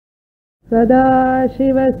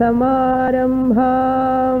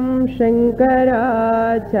सदाशिवसमारम्भां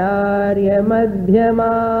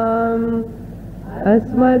शङ्कराचार्यमध्यमाम्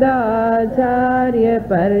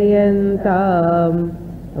अस्मदाचार्यपर्यन्तां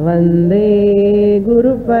वन्दे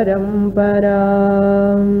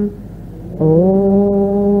गुरुपरम्पराम्.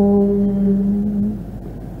 Om.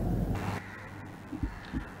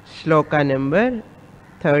 Shloka number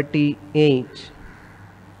 38.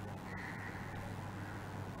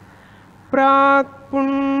 प्राक्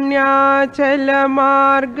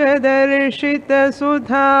पुण्याचलमार्गदर्शित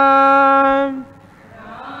सुधा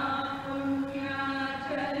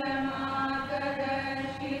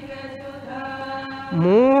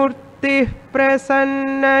मूर्तिः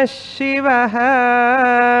प्रसन्नः शिवः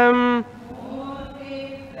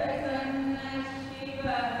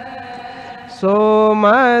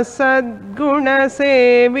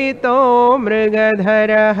सोमसद्गुणसेवितो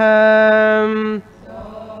मृगधरः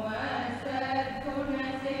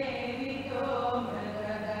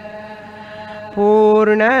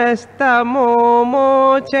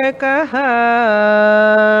पूर्णस्तमोमोचकः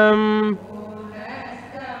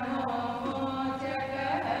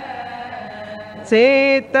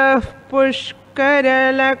चेतः पुष्करलक्षितो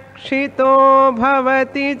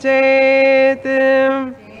भवति चेत्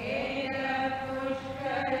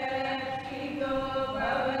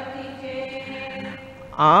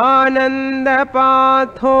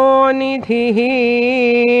आनन्दपाथो निधिः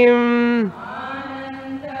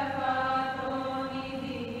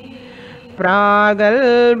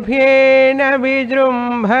प्रागल्भ्येन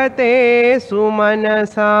विजृम्भते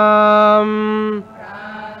सुमनसाम्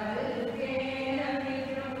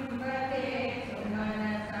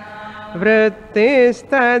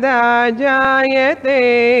वृत्तिस्तदा जायते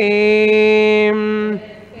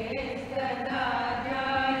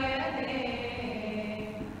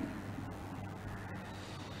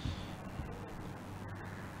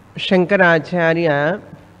Shankaracharya,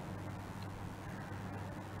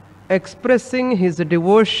 expressing his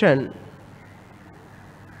devotion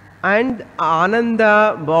and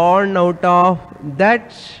ananda born out of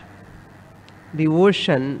that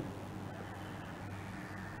devotion,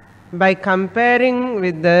 by comparing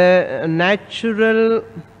with the natural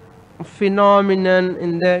phenomenon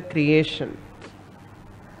in the creation.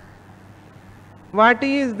 What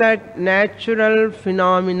is that natural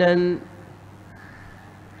phenomenon?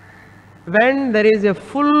 When there is a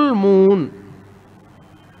full moon,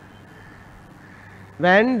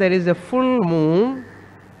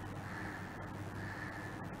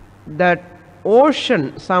 that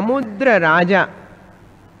ocean, Samudra Raja,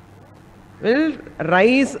 will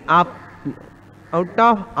rise up out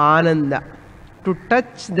of Ananda to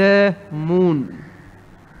touch the moon.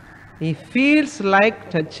 He feels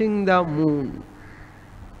like touching the moon.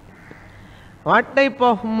 What type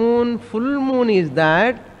of moon? Full moon is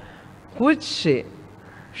that which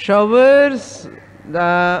showers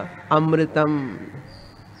the Amritam.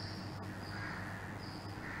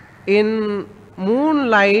 In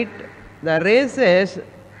moonlight, the races,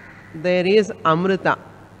 there is Amrita.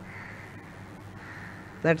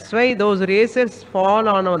 That's why those races fall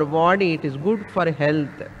on our body. It is good for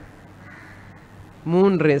health.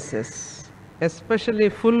 Moon races, especially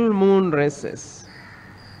full moon races.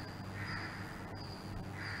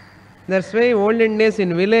 That's why olden days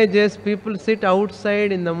in villages, people sit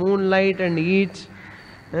outside in the moonlight and eat.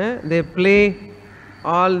 They play,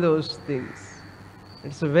 all those things.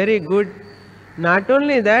 It's very good. Not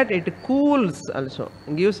only that, it cools also.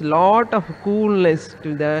 It gives lot of coolness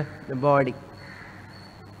to the body.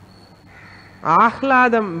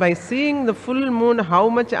 Ahladam, by seeing the full moon, how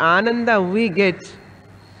much ananda we get.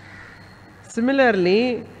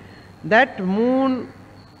 Similarly, that moon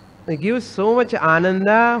gives so much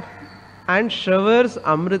ananda and showers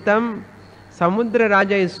Amritam. Samudra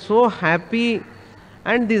Raja is so happy,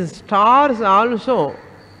 and these stars also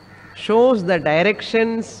shows the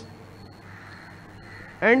directions,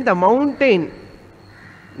 and the mountain,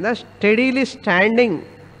 the steadily standing,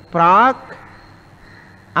 Prak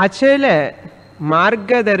Achala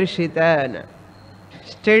Margadarshita,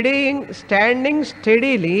 standing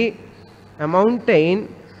steadily, a mountain,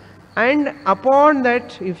 and upon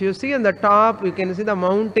that, if you see on the top, you can see the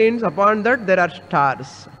mountains, upon that there are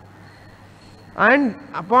stars, and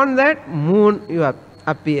upon that moon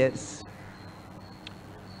appears.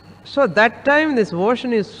 So that time this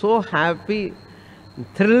ocean is so happy,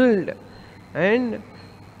 thrilled, and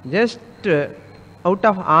just out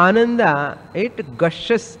of ananda it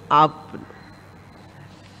gushes up.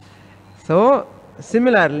 So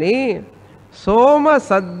similarly, Soma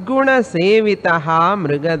Sadguna Sevitaha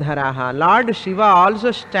Mrigadharaha, Lord Shiva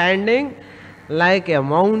also standing like a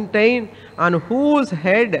mountain on whose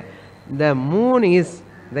head the moon is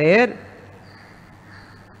there.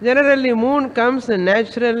 Generally moon comes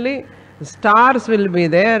naturally, stars will be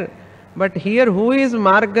there. But here who is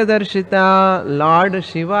Margadarshita? Lord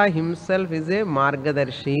Shiva himself is a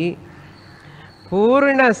Margadarshi.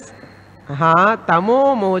 Purnas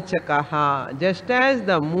tamo mochakaha. Just as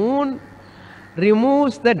the moon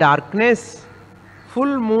removes the darkness,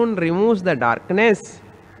 full moon removes the darkness.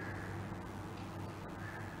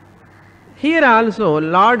 Here also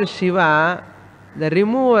Lord Shiva, the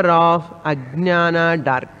remover of ajnana,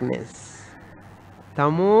 darkness.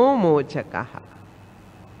 Tamo mochakaha.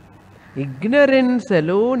 Ignorance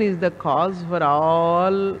alone is the cause for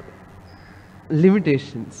all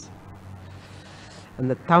limitations. And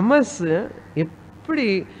the tamas,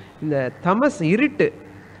 eppadi, the tamas irrit.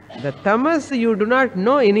 The tamas, you do not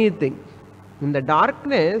know anything. In the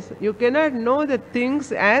darkness, you cannot know the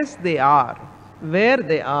things as they are, where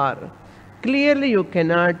they are. Clearly you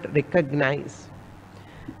cannot recognize.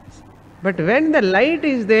 But when the light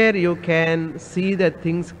is there, you can see the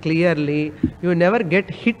things clearly. You never get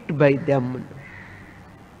hit by them.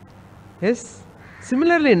 Yes?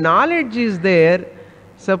 Similarly, knowledge is there.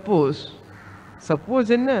 Suppose,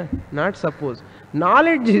 not suppose.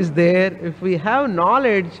 Knowledge is there. If we have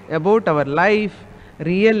knowledge about our life,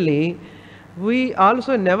 really, we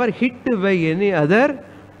also never hit by any other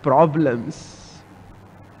problems.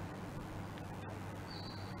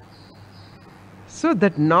 So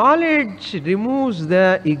that knowledge removes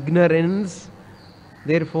the ignorance.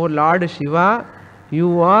 Therefore, Lord Shiva,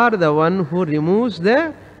 you are the one who removes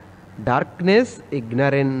the darkness,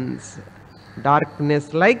 ignorance.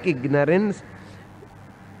 Darkness like ignorance.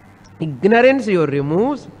 Ignorance you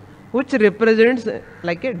removes, which represents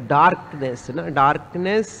like a darkness.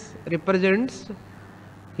 Darkness represents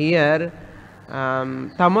here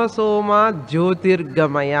tamasoma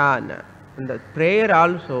jyotirgamaya. In the prayer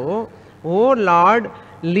also, O Lord,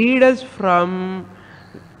 lead us from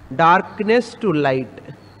darkness to light.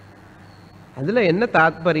 Adula enna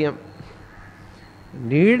taatparyam?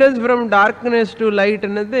 Lead us from darkness to light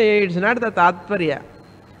annathu, it's not the taatparya.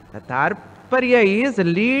 The taatparya is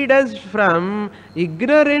lead us from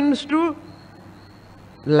ignorance to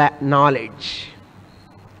knowledge.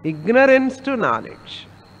 Ignorance to knowledge.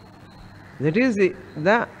 That is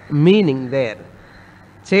the meaning there.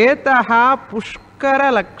 Chetaha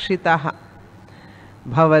pushkara lakshitaha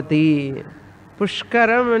bhavati.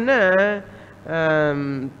 Pushkaram na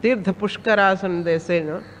tirtha pushkarasan they say,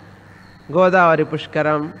 no? Godavari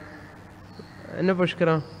pushkaram. Enna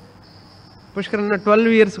pushkaram? Pushkaram na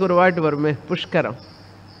 12 years ko vaatu varme pushkaram.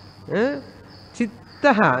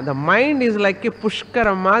 Chittaha, the mind is like a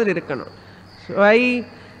pushkaram madri irukano. So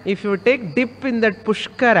if you take dip in that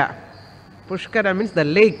pushkara, pushkara means the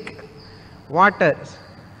lake, waters.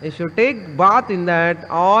 If you take bath in that,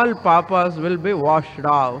 all papas will be washed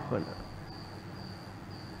off.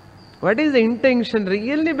 What is the intention?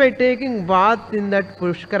 Really, by taking bath in that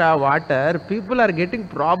pushkara water, people are getting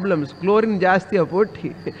problems. Chlorine jasti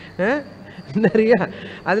apoti.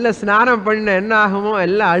 Adla snanam panna enna agumo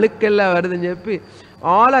ella alukkella varudhu cheppi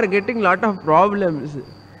all are getting lot of problems.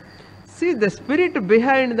 See, the spirit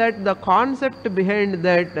behind that, the concept behind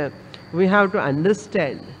that, we have to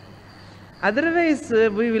understand. Otherwise,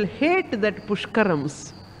 we will hate that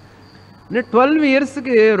pushkarams. 12 years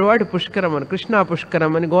ago, road pushkaram, Krishna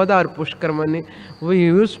pushkaram, Godavar pushkaram, we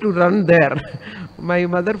used to run there. My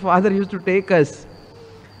mother, father used to take us.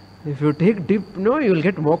 If you take dip, no, you will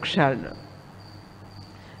get moksha.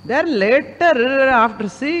 Then later, after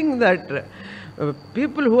seeing that,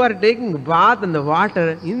 people who are taking bath in the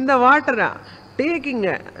water, taking,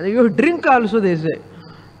 you drink also, they say.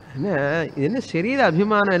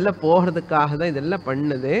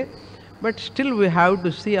 But still we have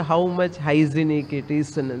to see how much hygienic it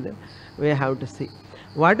is. We have to see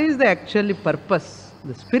what is the actually purpose,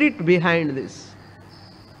 the spirit behind this.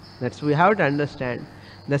 That's we have to understand.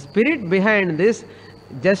 The spirit behind this,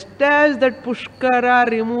 just as that pushkara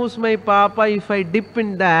removes my papa if I dip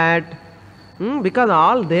in that, because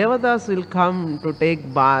all devatas will come to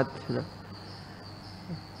take bath.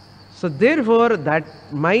 So therefore, that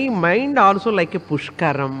my mind also like a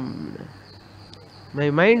pushkaram. My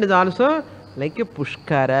mind is also like a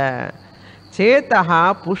pushkara.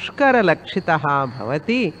 Chetaha pushkara lakshitaha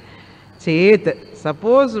bhavati. Chet.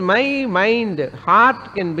 Suppose my mind,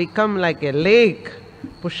 heart can become like a lake,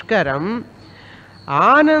 pushkaram.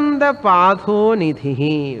 Ananda padho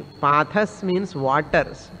nidhihi. Pathas means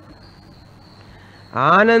waters.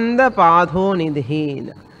 Ananda padho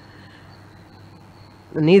nidhihi.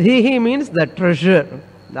 Nidhihi means the treasure,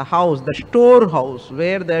 the house, the storehouse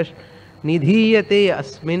where the Nidhiyate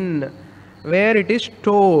asmin, where it is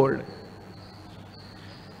stored.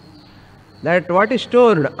 That what is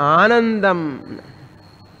stored? Anandam.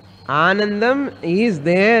 Anandam is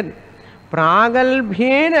there.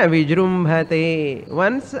 Pragalbhyena vijrumbhate.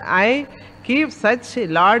 Once I keep such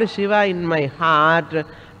Lord Shiva in my heart,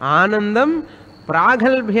 Anandam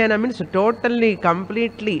pragalbhyena means totally,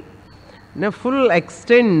 completely, in a full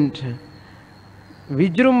extent.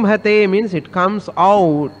 Vijrumbhate means it comes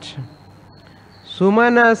out.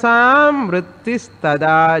 Sumanasam vrittis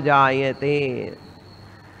tada jayate.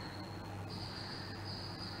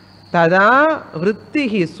 Tada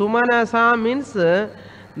vrittihi. Sumanasa means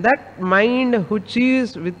that mind which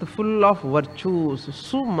is with full of virtues.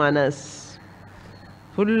 Sumanas.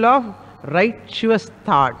 Full of righteous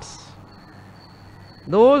thoughts.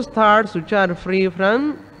 Those thoughts which are free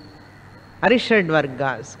from Arishad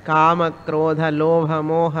Vargas. Kama, Krodha, Lobha,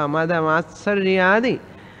 Moha, Mada, Matsaryadi.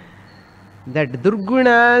 That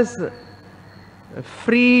Durgunas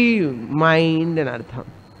free mind and artham.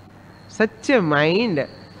 Such a mind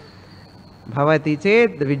bhavati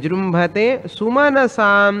chet vijrumbhate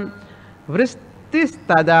sumanasam vrittis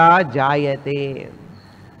tada jayate.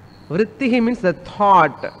 Vrittihi means the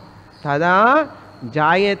thought. Tada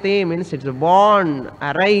jayate means it's born,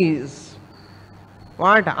 arise.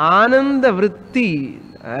 What? Ananda vritti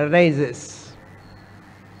arises.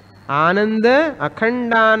 Ananda,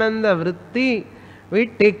 Akhandananda vritti will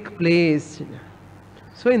take place.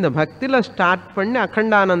 So in the bhaktila start panni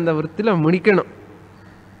Akhandananda vrittila mudikanum.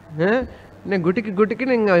 குட்டிக்கு குட்டிக்கு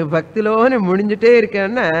நீங்கள் பக்திலோன்னு முடிஞ்சிட்டே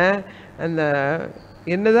இருக்கேன்னா அந்த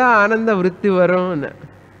என்னதான் ஆனந்த விருத்தி வரும்.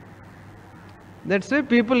 That's why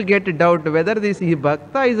people get doubt whether this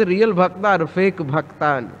bhakta is a real bhakta or fake bhakta.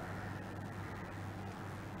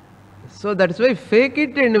 So that's why fake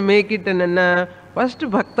it and make it and first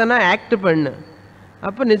bhaktana act pannu.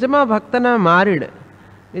 அப்போ நிஜமா பக்தனா மாறிடு.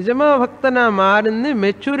 நிஜமா பக்தனா மாறிந்து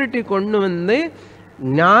மெச்சூரிட்டி கொண்டு வந்து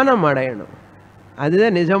ஞானம் அடையணும்.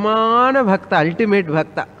 அதுதான் நிஜமான பக்தா, அல்டிமேட்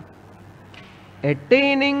பக்தா.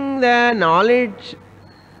 Attaining the knowledge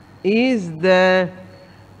is the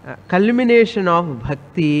culmination of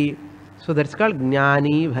bhakti. So that's called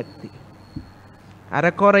Jnani Bhakti.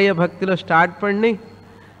 Arakoraya Bhaktila start panni,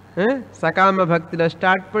 Sakama Bhaktila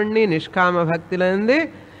start panni, Nishkama Bhaktila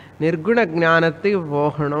ande Nirguna Jnanatti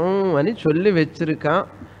Vohanam ani Cholli Vechirika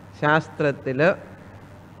Shastrathila.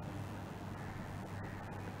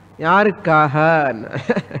 Yarkaha.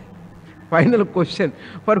 Final question.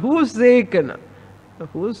 For whose sake? For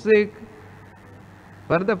whose sake?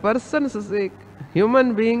 For the person's sake.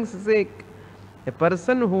 Human being's sake. A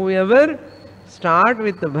person whoever start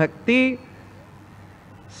with bhakti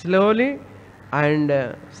slowly and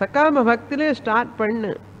Sakama Bhaktile start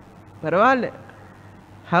pannu. Paravalle.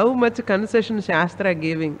 How much concession Shastra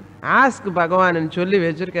giving? Ask Bhagavan and Cholli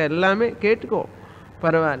Vechirka ellame ketko.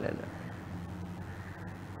 Paravalle.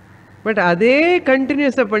 But adhe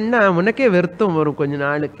continuous panna munake virtham varum konja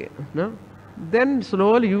naalukku, no? Then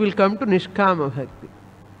slowly you will come to Nishkama Bhakti.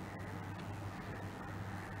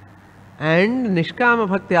 And Nishkama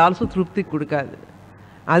Bhakti also Trupti kudukadu.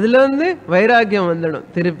 Adula vande vairagyam vandadum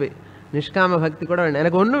thirupi. Nishkama Bhakti kuda venda.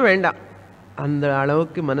 Enakku onnu venda. And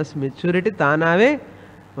alavukku manas maturity taanave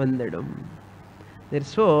vandadum.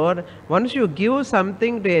 Therefore, once you give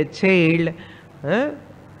something to a child,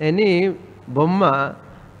 any bomma,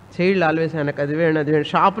 child always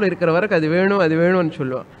shop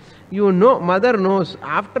you know, mother knows.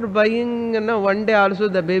 After buying, one day also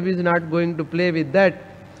the baby is not going to play with that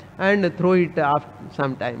and throw it after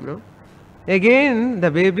some time. No? Again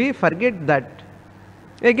the baby forget that.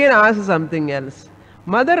 Again ask something else.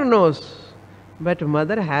 Mother knows, but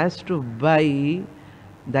mother has to buy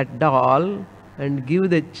that doll and give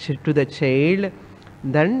to the child.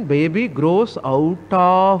 Then baby grows out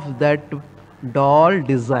of that doll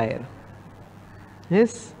desire.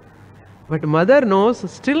 Yes, but mother knows,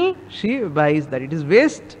 still she buys that. It is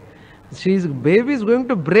waste. Baby is going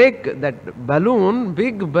to break that balloon,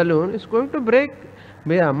 big balloon is going to break.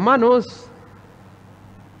 Amma knows.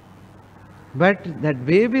 But that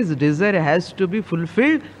baby's desire has to be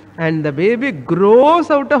fulfilled and the baby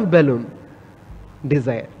grows out of balloon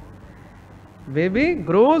desire. Baby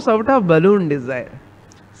grows out of balloon desire.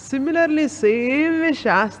 Similarly, same way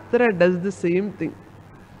Shastra does the same thing.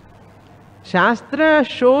 Shastra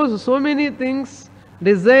shows so many things,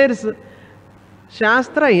 desires.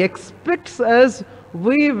 Shastra expects us,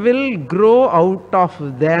 we will grow out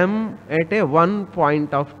of them at a one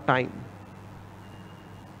point of time.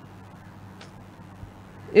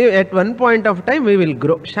 At one point of time we will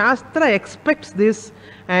grow. Shastra expects this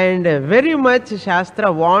and very much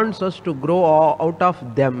Shastra wants us to grow out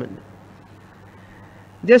of them.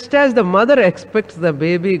 Just as the mother expects the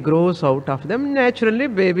baby grows out of them, naturally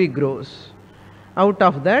baby grows out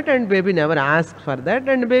of that, and baby never asks for that,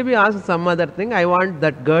 and baby asks some other thing. I want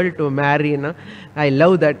that girl to marry, I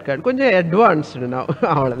love that girl. Konja advanced now.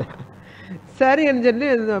 சரி சொல்லி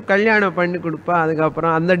கல்யாணம் பண்ணி கொடுப்பா.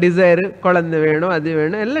 அதுக்கப்புறம் அந்த டிசைரு குழந்தை வேணும், அது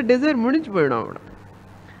வேணும், எல்லாம் டிசைர் முடிஞ்சு போயிடும் அவனை.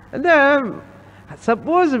 அந்த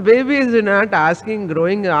suppose baby is not asking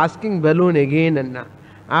growing asking balloon again என்ன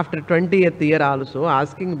after 20th year also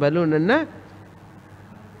asking balloon என்ன,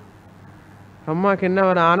 அம்மாவுக்கு என்ன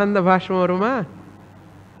ஒரு ஆனந்த பாஷ்பம் வருமா?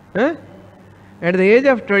 At the age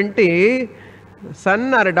of 20, son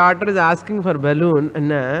or daughter is asking for balloon.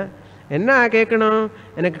 என்ன கேட்கணும்?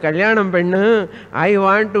 எனக்கு கல்யாணம் பண்ணு, I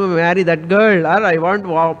want to marry that girl R I want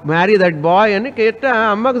marry that boy ன்னு கேட்டால்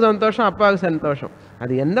அம்மாவுக்கு சந்தோஷம், அப்பாவுக்கு சந்தோஷம்.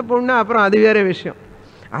 அது எந்த பொண்ணு அப்புறம் அது வேறு விஷயம்.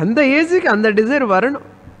 அந்த ஏஜுக்கு அந்த டிசைர் வரணும்,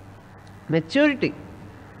 மெச்சூரிட்டி.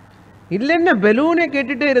 இல்லைன்னா பெலூனே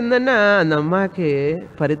கேட்டுகிட்டே இருந்தேன்னா அந்த அம்மாவுக்கு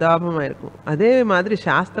பரிதாபமாக இருக்கும். அதே மாதிரி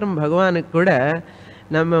சாஸ்திரம் பகவானுக்கு கூட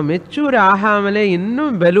நம்ம மெச்சூர் ஆகாமலே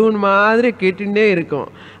இன்னும் பெலூன் மாதிரி கேட்டுட்டே இருக்கோம்.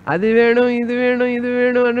 அது வேணும், இது வேணும், இது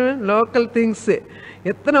வேணும்னு லோக்கல் திங்ஸு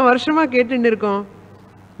எத்தனை வருஷமாக கேட்டுட்டு இருக்கோம்.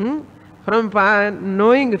 From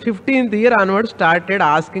knowing 15th year onward started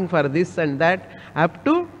asking for this and that up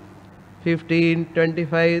to 15,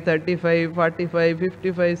 25, 35, 45,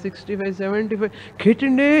 55, 65, 75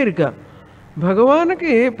 கேட்டுட்டே இருக்கா.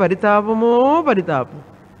 பகவானுக்கு பரிதாபமோ பரிதாபம்.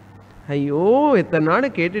 ஐயோ எத்தனை நாள்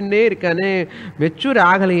கேட்டுட்டே இருக்கானே, மெச்சூர்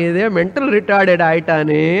ஆகலையே, மென்டல் ரிட்டார்டட்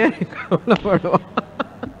ஆயிட்டானே கவலைப்படுவான்.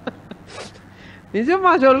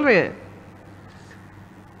 நிஜமா சொல்றேன்,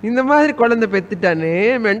 இந்த மாதிரி குழந்தை பெத்துட்டானே,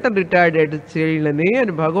 மென்டல் ரிட்டார்டட் செய்யலனே,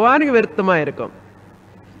 பகவானுக்கு வருத்தமா இருக்கும்.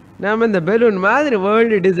 நாம இந்த பெலூன் மாதிரி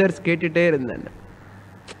வேர்ல்டு டிசைர்ஸ் கேட்டுட்டே இருந்தேன்.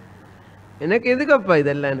 எனக்கு எதுக்கப்பா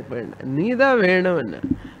இதெல்லாம், எனக்கு வேண்டாம், நீ தான் வேணும் என்ன.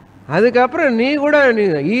 அதுக்கப்புறம் நீ கூட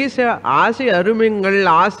ஆசை அருமிங்கள்,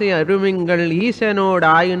 ஆசை அருமிங்கள், ஈசனோடு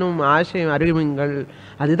ஆயினும் ஆசை அருமிங்கள்.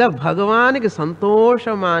 அதுதான் பகவானுக்கு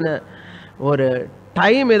சந்தோஷமான ஒரு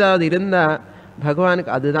டைம். ஏதாவது இருந்தால்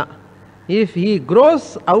பகவானுக்கு அதுதான். If he cross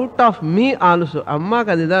out of me also,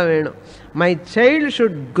 அம்மாவுக்கு அதுதான் வேணும். My child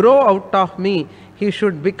should grow out of me, he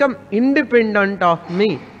should become independent of me,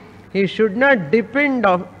 he should not depend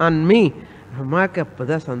on me. அம்மாவுக்கு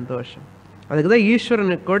அப்போதான் சந்தோஷம். அதுக்கு தான்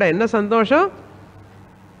ஈஸ்வரனுக்கு கூட என்ன சந்தோஷம்?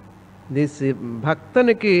 திஸ்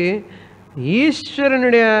பக்தனுக்கு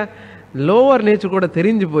ஈஸ்வரனுடைய லோவர் நேச்சர் கூட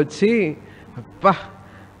தெரிஞ்சு போச்சு. அப்பா,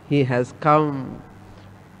 he has come,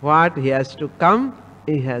 what he has to come,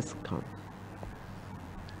 he has come.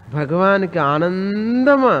 பகவானுக்கு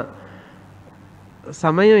ஆனந்தமா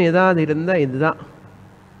சமயம் ஏதாவது இருந்தா இதுதான்.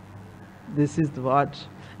 This is what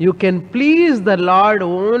you can please the Lord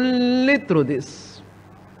only through this.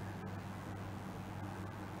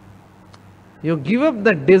 You give up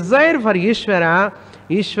the desire for Ishvara.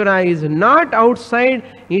 Ishvara is not outside,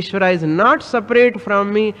 Ishvara is not separate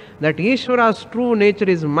from me. That Ishvara's true nature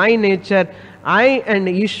is my nature. I and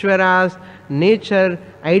Ishvara's nature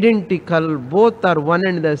identical, both are one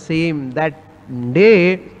and the same. That day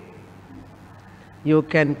you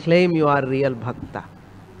can claim you are real bhakta.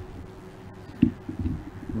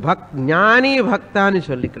 ஞானி பக்தான்னு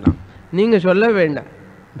சொல்லிக்கலாம். நீங்க சொல்ல வேண்டாம்.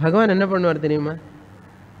 பகவான் என்ன பண்ணுவார் தெரியுமா?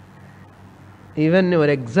 Even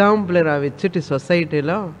ஒரு எக்ஸாம்பிளரை வச்சுட்டு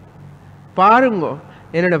சொசைட்டியில் பாருங்க,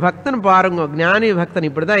 என்னோட பக்தன் பாருங்க, ஞானி பக்தன்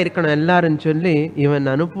இப்படி தான் இருக்கணும் எல்லாரும் சொல்லி இவன்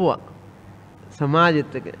அனுப்புவான்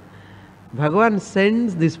சமாஜத்துக்கு. பகவான்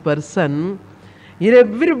cents this person.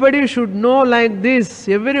 Everybody should know like this.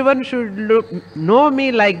 Everyone should know me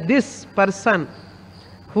like this person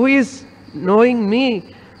who is knowing me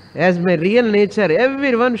as my real nature.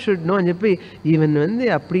 Everyone should know. Even வந்து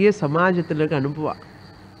அப்படியே சமாஜத்தில் அனுப்புவா.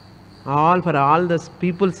 All for all the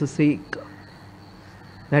people's sake.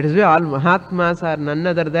 That is why all Mahatmas are none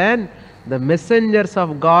other than the messengers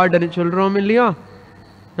of God. ன்னு சொல்றோம் இல்லையோ?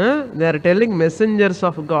 They are telling messengers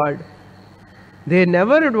of God. They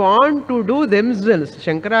never want to do themselves.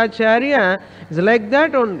 Shankaracharya is like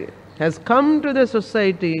that only. Has come to the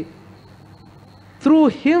society. Through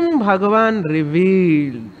him Bhagavan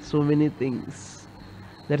revealed so many things.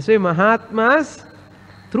 That's why Mahatmas,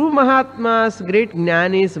 through Mahatmas, great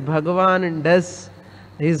Jnanis, Bhagavan does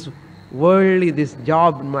his worldly, this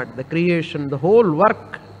job, the creation, the whole work,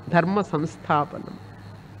 dharma samsthapanam.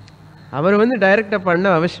 அவர் வந்து டைரக்டாக பண்ண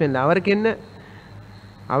அவசியம் இல்லை. அவருக்கு என்ன,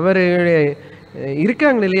 அவர்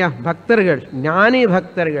இருக்காங்க இல்லையா பக்தர்கள், ஞானி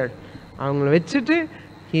பக்தர்கள், அவங்கள வச்சுட்டு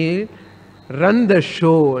he run the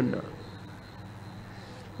show.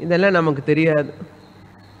 இதெல்லாம் நமக்கு தெரியாது,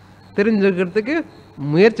 தெரிஞ்சுக்கிறதுக்கு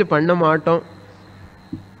முயற்சி பண்ண மாட்டோம்.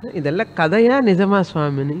 இதெல்லாம் கதையா நிஜமா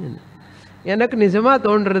சுவாமினி? எனக்கு நிஜமா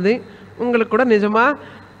தோன்றது, உங்களுக்கு கூட நிஜமா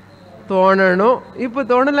தோணணும். இப்போ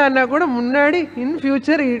தோணலன்னா கூட முன்னாடி in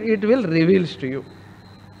future it will reveals to you.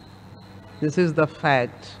 This is the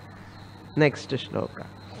fact. Next shloka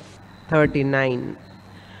 39.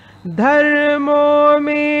 धर्मो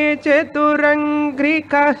मे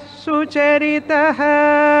चतुरङ्घ्रिकः सुचरितः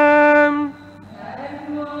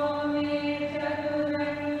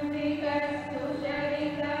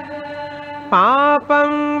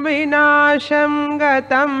पापं विनाशं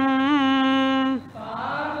गतम्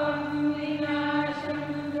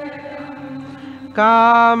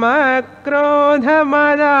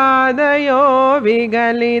कामक्रोधमदादयो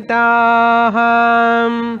विगलिताः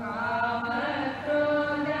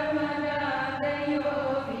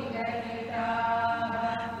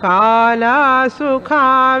कालासुखाविष्कृताः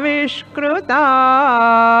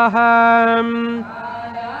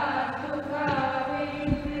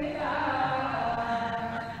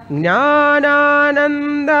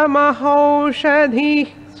ज्ञानानन्दमहौषधिः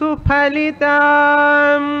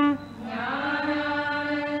सुफलिताम्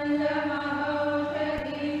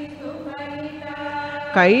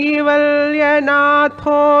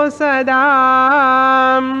कैवल्यनाथो सदा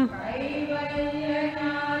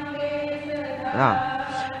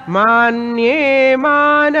मान्ये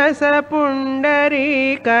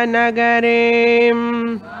मानसपुण्डरीकनगरे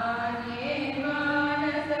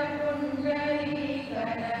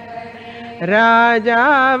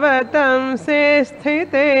राजावतंसे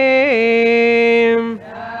स्थिते.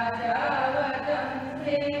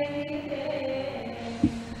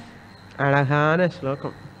 அழகான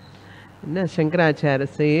ஸ்லோகம். என்ன Shankaracharya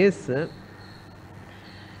says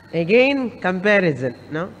again comparison,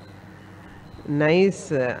 no? Nice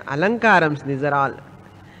alankarams, these are all.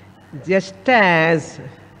 Just as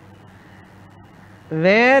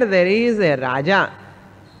where there is a raja,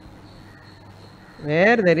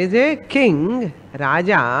 where there is a king,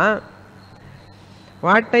 raja,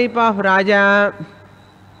 what type of raja?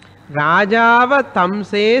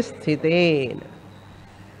 Rajavatamse sthiten.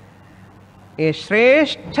 A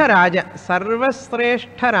Shrestha Raja,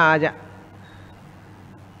 Sarvasrestha Raja.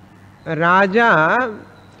 Raja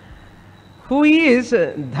who is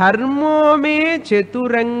Dharmo me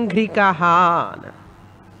Chaturanghrikaha,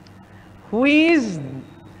 who is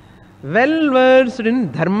well versed in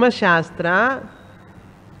Dharma Shastra,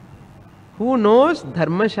 who knows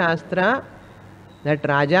Dharma Shastra. That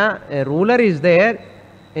Raja, a ruler is there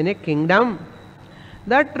in a kingdom.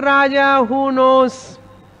 That Raja who knows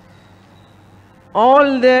all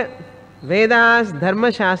the Vedas, Dharma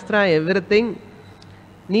Shastra, everything,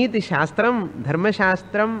 Niti Shastram, Dharma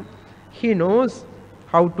Shastram, he knows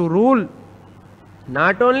how to rule.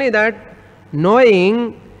 Not only that,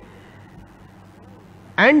 knowing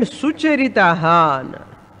and Sucharitahan,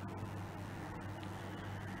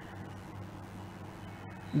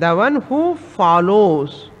 the one who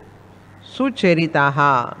follows,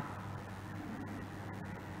 Sucharitaha,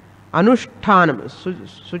 Anushtanam.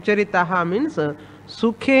 Sucharitaha means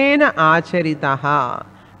Sukhena Acharitaha,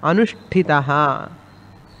 Anushtitaha,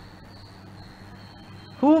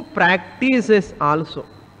 who practices also.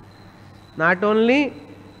 Not only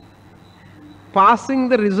passing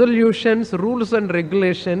the resolutions, rules and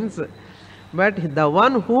regulations, but the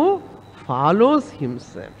one who follows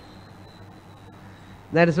himself.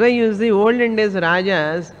 That is why you see olden days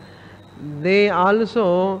Rajas, they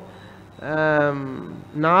also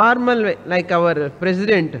normal way, like our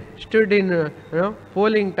president stood in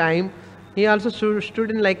polling time, he also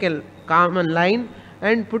stood in like a common line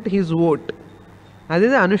and put his vote. That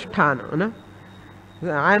is Anushtana. No?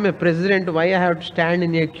 I am a president, why I have to stand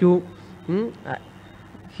in a queue?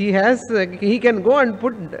 He can go and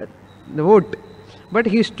put the vote, but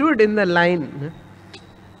he stood in the line.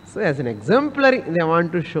 So as an exemplary they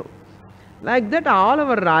want to show. Like that all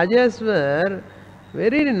our Rajas were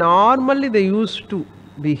very normally they used to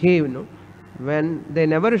behave, no? When they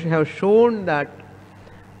never have shown that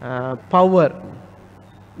power.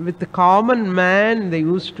 With the common man they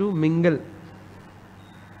used to mingle.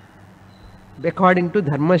 According to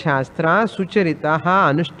Dharma Shastra,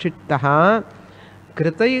 Sucharitaha, Anushchittaha,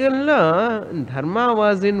 Kritayagalla, Dharma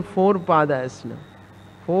was in 4 padas.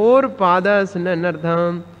 4 padas in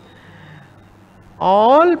Anardham.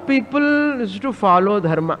 All people used to follow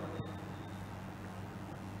Dharma.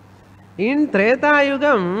 In Treta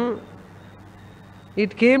Yugam,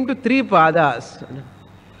 it came to 3 padas.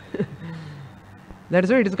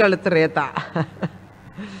 That's why it is called Treta.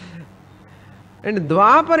 And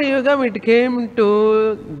Dwapara Yugam, it came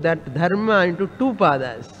to that Dharma into 2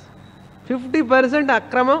 padas. 50%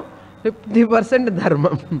 Akramam, 50%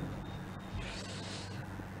 Dharmam.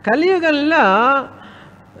 Kaliyugalla,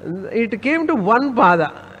 it came to one pada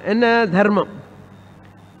in a dharma.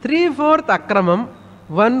 3/4 akramam,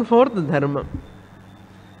 1/4 dharma.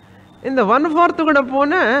 In the 1/4 kuda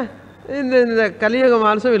pona, in the Kaliyugam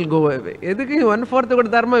also will go away. Edukku 1/4 kuda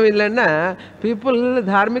dharma villana, people,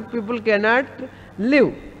 dharmic people cannot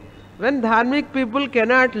live. When dharmic people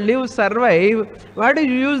cannot live, survive, what is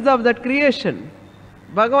the use of that creation?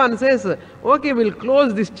 Bhagavan says, okay, we'll close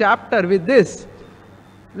this chapter with this.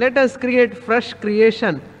 Let us create fresh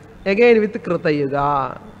creation again with Krita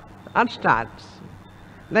Yuga. And starts.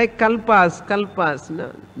 Like kalpas, no?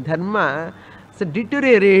 Dharma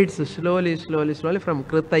deteriorates slowly from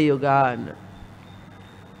Krita Yuga.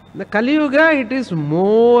 The Kali Yuga, it is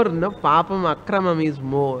more, no? Papam, akramam is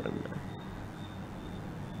more.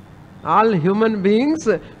 All human beings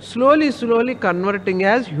slowly converting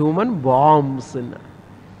as human bombs.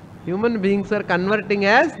 Human beings are converting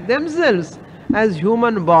as themselves as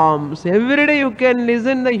human bombs. Every day you can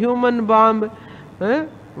listen the human bomb,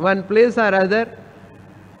 one place or other.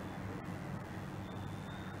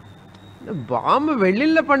 Bomb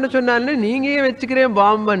வெள்ளில பண்ண சொன்னாலே நீங்க ஏன் வெச்சுக்கிறே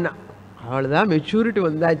பாம்பு பண்ண அவ்வளவுதான் maturity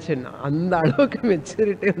வந்தாச்சுன்னா அந்த அளவுக்கு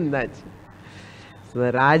மெச்சூரிட்டி வந்தாச்சு. So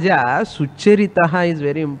the Raja Sucharitaha is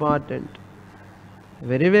very important.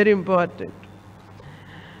 Very important.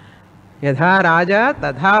 Yadha Raja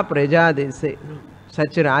Tadha Praja Dese.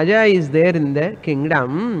 Such Raja is there in the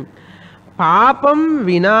kingdom. Papam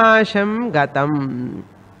Vinasham Gatam.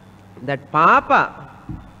 That Papa,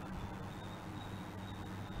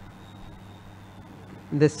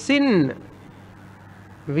 the sin,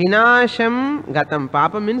 Vinasham Gatam.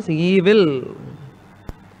 Papa means evil.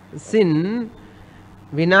 Sin,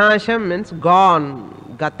 Vinasham means gone.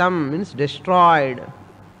 Gatam means destroyed.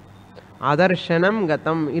 Adarshanam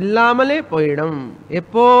Gatam. Illamale poidam.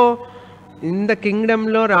 Eppo in the kingdom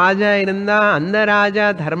lo Raja irunda, anda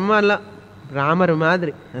Raja dharma Ramar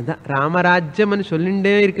மாதிரி அதான் ராமராஜ்யம்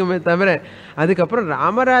சொல்லிண்டே இருக்குமே தவிர அதுக்கப்புறம்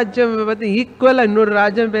ராமராஜ்யம் பற்றி ஈக்குவலாக இன்னொரு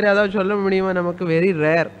ராஜ்யம் பேர் ஏதாவது சொல்ல முடியுமா? நமக்கு very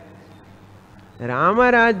rare.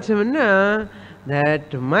 ராமராஜ்யம்னா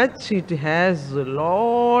that much it has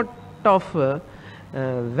lot of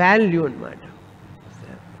value அన్నమాట.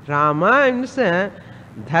 Rama means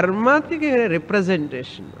ధర్మానికి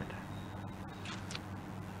రిప్రజెంటేషన్ అన్నమాట.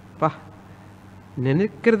 பா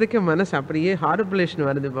நினைக்கிறதுக்கு மனசு அப்படியே ஹார்புலேஷன்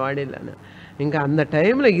வருது பாடியில். இங்கே அந்த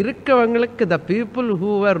டைமில் இருக்கவங்களுக்கு the people who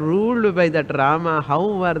are ruled by that Rama,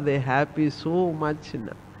 how R they happy so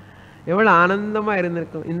Machna, எவ்வளோ ஆனந்தமாக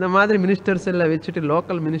இருந்திருக்கும். இந்த மாதிரி மினிஸ்டர்ஸ் எல்லாம் வச்சுட்டு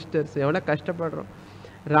லோக்கல் மினிஸ்டர்ஸ் எவ்வளோ கஷ்டப்படுறோம்.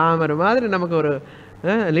 ராமர் மாதிரி நமக்கு ஒரு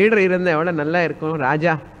லீடர் இருந்தால் எவ்வளோ நல்லா இருக்கும்.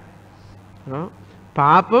 ராஜா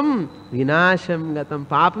பாப்பம் விநாசம் கதம்,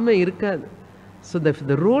 பாப்பமே இருக்காது. So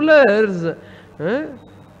the rulers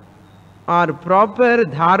are proper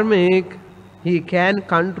dharmic, he can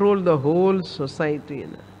control the whole society.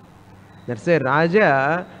 That's why Raja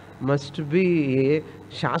must be a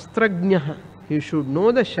Shastrajna. He should know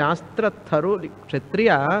the Shastra thoroughly.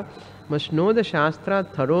 Kshatriya must know the Shastra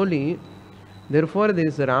thoroughly. Therefore,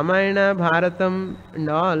 this Ramayana, Bharatam and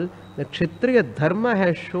all, the Kshatriya Dharma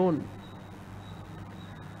has shown.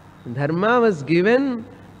 Dharma was given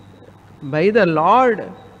by the Lord.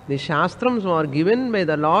 The Shastrams were given by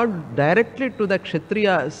the Lord directly to the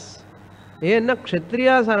Kshatriyas.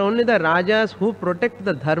 Kshatriyas are only the Rajas who protect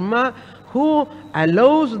the Dharma, who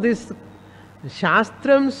allows these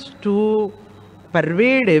Shastrams to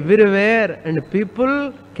pervade everywhere and people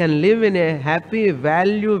can live in a happy,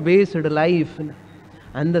 value-based life.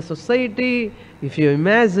 And the society, if you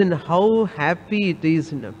imagine how happy it is,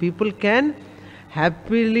 people can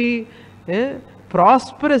happily,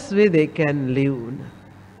 prosperous way they can live.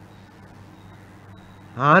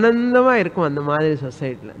 ஆனந்தமாக இருக்கும் அந்த மாதிரி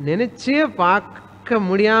சொசைட்டியில். நினச்சே பார்க்க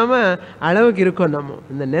முடியாமல் அளவுக்கு இருக்கும். நம்ம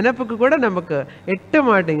இந்த நினைப்புக்கு கூட நமக்கு எட்ட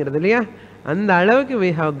மாட்டேங்கிறது இல்லையா? அந்த அளவுக்கு we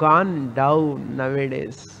have gone down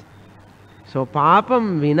nowadays. So papam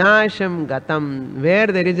vinasham gatam, where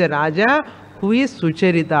there is a Raja who is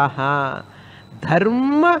sucharitaha,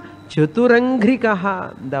 dharma chaturanghrikaha,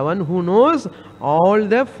 the one who knows all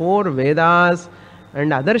the 4 Vedas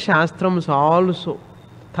and other Shastrams also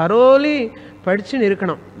thoroughly படிச்சுன்னு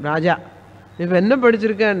இருக்கணும். ராஜா இப்போ என்ன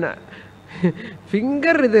படிச்சிருக்கேன்னா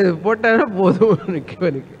finger இது போட்டால் போதும், எனக்கு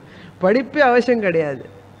படிப்பே அவசியம் கிடையாது.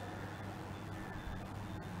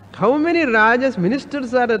 How many Rajas,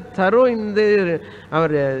 ministers are thorough in our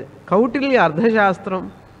Kautilya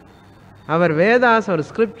Ardhashastram, our Vedas, our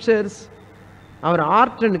scriptures, our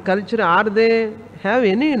art and culture, are they have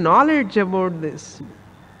any knowledge about this?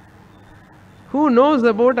 Who knows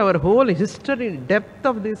about our whole history, depth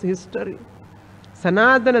of this history?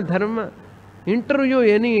 Sanatana Dharma. Interview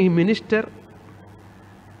any minister.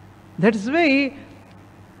 That's why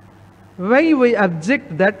Why we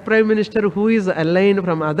object that Prime Minister who is aligned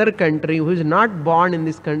from other country, who is not born in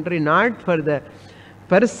this country, not for the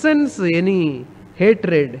person's any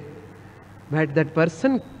hatred, but that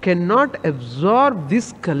person cannot absorb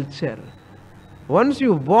this culture. Once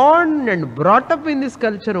you born and brought up in this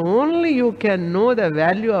culture, only you can know the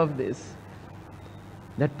value of this.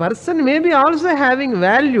 That person may be also having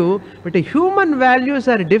value, but human values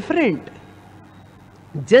are different.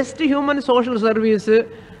 Just human social service,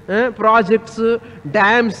 projects,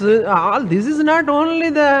 dams, all this is not only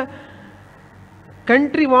the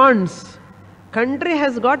country wants. Country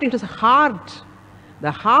has got its heart.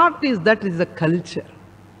 The heart is the culture.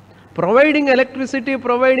 Providing electricity,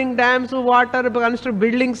 providing dams, water, construct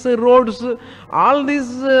buildings, roads, all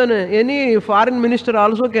this any foreign minister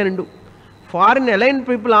also can do. Foreign aligned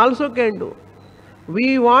people also can do.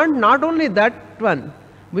 We want not only that one,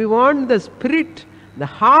 we want the spirit, the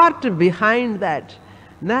heart behind that.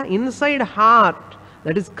 The inside heart,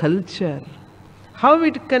 that is culture. How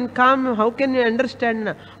it can come, how can you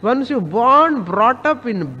understand? Once you born, brought up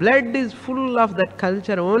in blood is full of that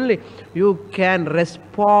culture, only you can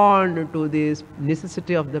respond to this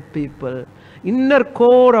necessity of the people, inner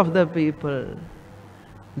core of the people.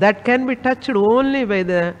 That can be touched only by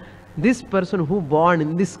this person who born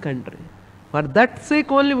in this country. For that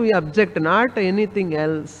sake only we object, not anything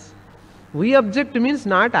else. We object means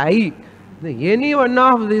not I. Any one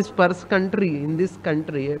of this country, in this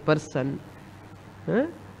country, a person.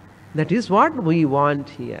 That is what we want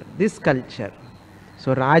here, this culture.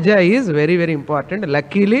 So Raja is very, very important.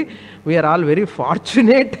 Luckily, we are all very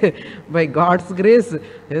fortunate by God's grace.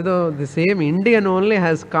 The same Indian only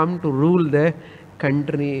has come to rule the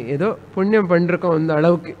country. Punyam pandruka on the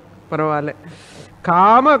alavki. Paravale.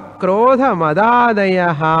 Kama krodha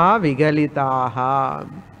madadayaha vigalitaha.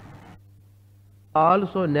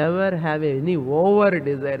 Also never have any over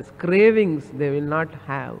desires, cravings they will not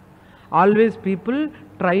have. Always people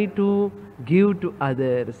try to give to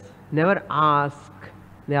others, never ask,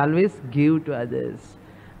 they always give to others.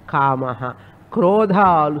 Kamaha, krodha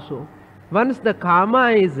also. Once the kama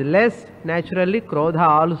is less, naturally krodha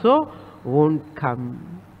also won't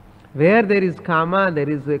come. Where there is kama, there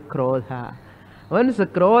is a krodha. Once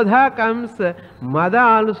krodha comes, mada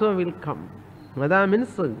also will come. Mada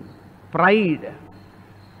means pride,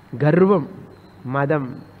 garvam,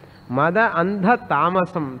 madam. Mada andha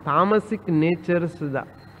tamasam. Tamasic nature's the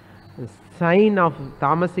sign of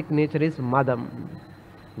tamasic nature is madam.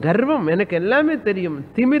 Garvam, எனக்கு எல்லாமே தெரியும்.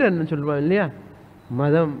 திமிரன்னு சொல்லுவாங்க இல்லையா?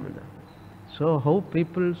 Madam. So how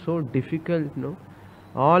people so difficult, no?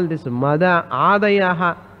 All this mada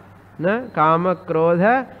adayaha, na kama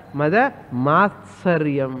krodha mada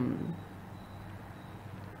matsaryam.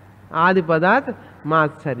 Adipadat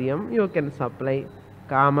matsaryam you can supply.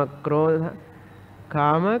 Kama krodha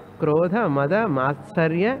mada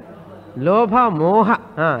matsarya lobha moha.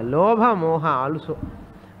 Lobha moha also.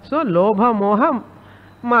 So lobha moha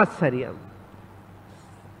matsaryam.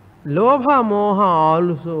 Lobha moha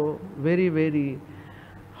also very, very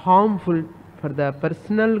harmful for the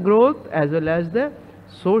personal growth as well as the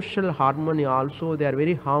social harmony also. They are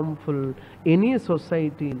very harmful. Any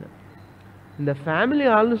society. In the family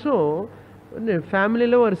also,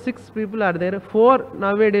 family over 6 people are there. 4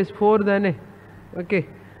 nowadays, 4 dane. Okay.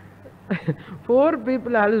 4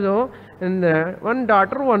 people also, and 1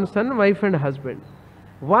 daughter, 1 son, wife and husband.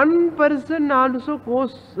 1 person also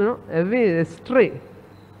goes away, astray.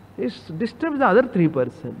 It disturbs the other 3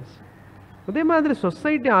 persons. The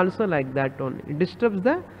society also like that only. It disturbs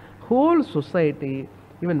the whole society.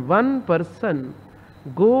 Even 1 person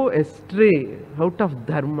go astray out of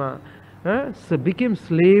dharma. So became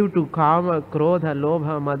slave to kama, krodha,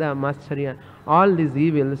 lobha, mada, matsarya, all these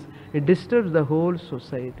evils. It disturbs the whole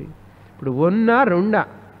society. But onna runda.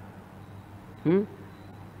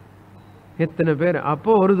 Ettana per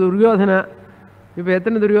appo oru Duryodhana. Ipo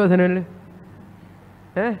ettana Duryodhana?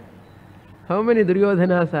 How many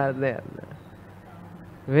Duryodhanas are there?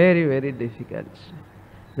 Very, very difficult.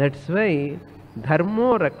 That's why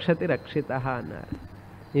dharmo rakshati rakshitaha.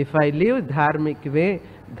 If I live dharmic way,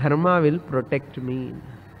 dharma will protect me.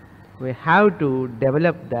 We have to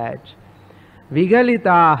develop that.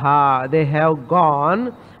 Vigalitaha, they have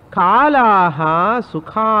gone. Kalaha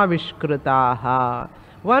sukhavishkritaha.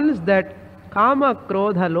 Once that kama,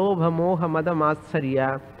 krodha, lobha, moha, mada,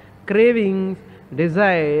 matsarya, cravings,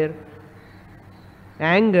 desire,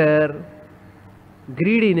 anger,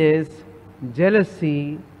 greediness,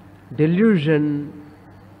 jealousy, delusion,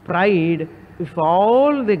 pride, if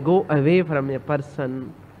all they go away from a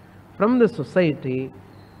person, from the society,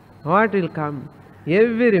 what will come?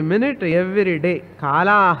 Every minute, every day,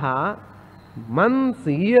 kalaha, months,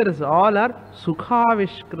 years, all are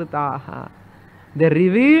sukhavishkritaha. They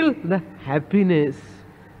reveal the happiness.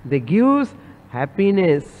 They give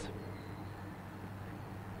happiness.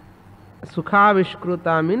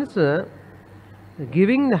 Sukhavishkruta means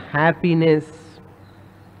giving the happiness.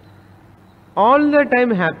 All the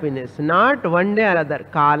time happiness, not one day or other.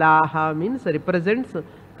 Kalaha means represents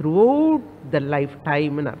throughout the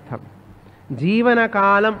lifetime in artham. Jivana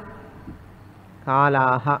kalam.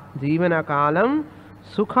 Kalaha. Jivana kalam.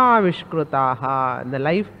 Sukhavishkrutaha. The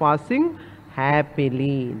life passing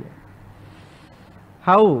happily.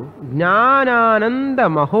 How? Jnanananda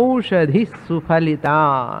mahaushadhi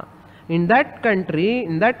suphalita. In that country,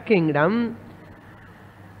 in that kingdom,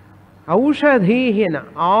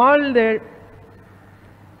 aushadhihina, all the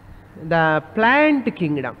plant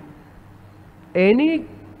kingdom, any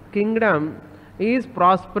kingdom is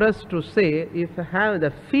prosperous to say if you have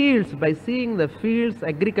the fields, by seeing the fields,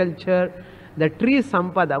 agriculture, the tree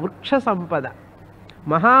sampada, vriksha sampada,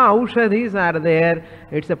 maha aushadhis are there,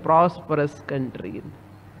 it's a prosperous country,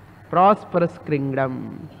 prosperous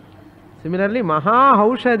kingdom. Similarly, maha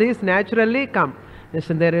aushadhis naturally come. Yes,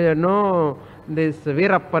 there is no this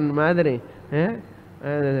Veerappan Madri,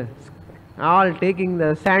 all taking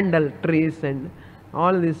the sandal trees and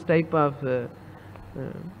all this type of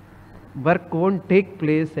work won't take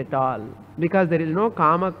place at all, because there is no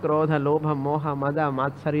kama, krodha, lobha, moha, mada,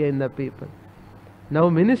 matsarya in the people. Now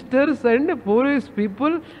ministers and police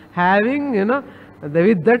people having,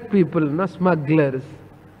 with that people, smugglers.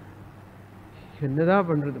 The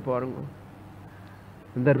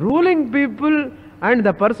ruling people and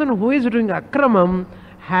the person who is doing akramam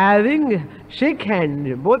having shake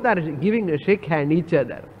hand, both are giving a shake hand each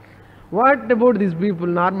other. What about these people,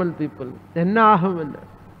 normal people?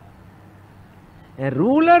 A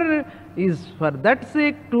ruler is for that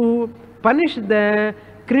sake to punish the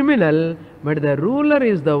criminal, but the ruler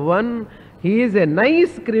is the one, he is a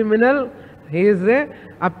nice criminal, he is a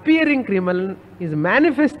appearing criminal, he is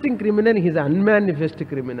manifesting criminal, he is an unmanifest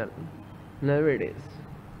criminal nowadays.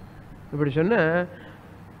 இப்படி சொன்னா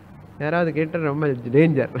யாராவது கேட்ட ரொம்ப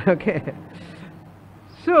danger. Okay,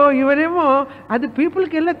 so இவனேமோ அது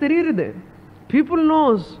பீப்புளுக்கு எல்லாம் தெரியுது. People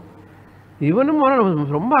nose இவனும்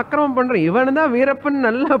ரொம்ப அக்கிரமம் பண்றான், இவனு தான் வீரப்பன்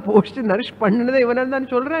நல்லா போஸ்ட் நரிஷ் பண்ணினதை இவனை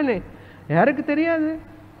தான் சொல்றானே, யாருக்கு தெரியாது?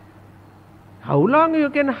 How long you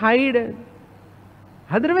can hide?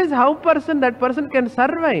 Otherwise, how that person can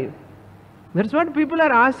survive? That's what people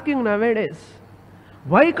are asking nowadays.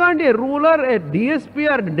 Why can't a ruler, a DSP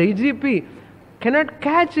or DGP cannot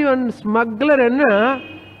catch even smuggler? And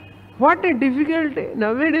what a difficulty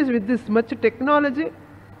nowadays with this much technology.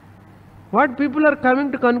 What people are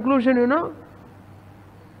coming to conclusion,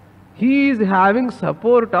 he is having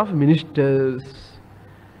support of ministers.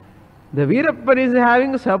 The Veerappan is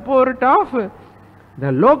having support of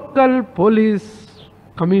the local police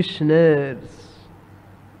commissioners.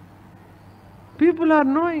 People are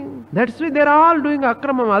knowing. That's why they are all doing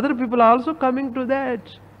akramam. Other people are also coming to that.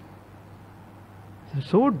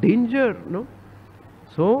 So danger, no?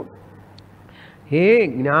 So, He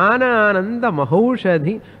Jnanananda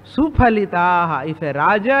Mahaushadhi Suphalitaha. If a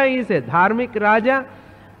Raja is a Dharmic Raja,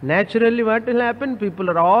 naturally what will happen? People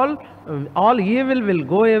are all evil will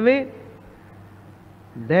go away.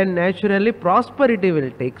 Then naturally prosperity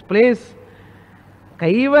will take place.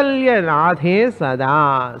 Kaivalya Nadhe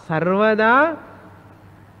Sada Sarvada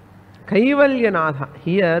Kaivalya Nadha.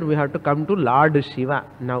 Here we have to come to Lord Shiva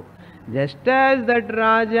now. Just as that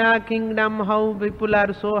Raja kingdom, how people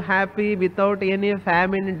are so happy without any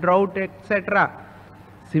famine, drought, etc.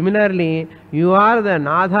 Similarly, you are the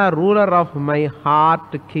Natha, ruler of my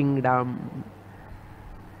heart kingdom.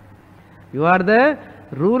 You are the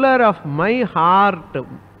ruler of my heart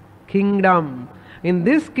kingdom. In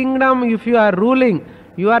this kingdom, if you are ruling,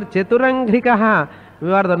 you are Chaturanghrikaha,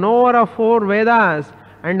 you are the knower of 4 Vedas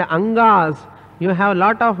and Angas, you have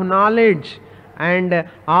lot of knowledge, and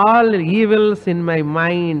all evils in my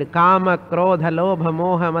mind, Kama, Krodha, Lobha,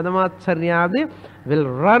 Moha, Madamatsarya, will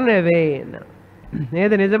run away.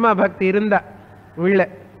 Nedu Nijama Bhakti irunda ulla.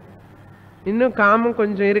 Innu Kama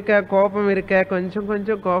konjam irukka, Kopam irukka, konjam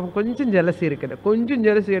Kopam, konjam jealousy irukku. Konjam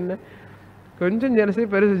jealousy enna? Konjam jealousy,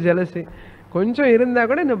 perusu jealousy. Konjam irunda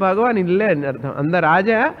kuda innu Bhagavan illa ennu artham. And the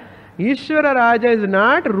Raja, Ishvara Raja is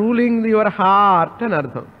not ruling your heart ennu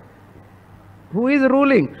artham. Who is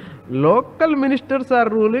ruling? Local ministers are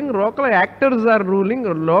ruling, local actors are ruling,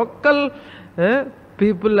 local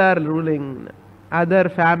people are ruling. Other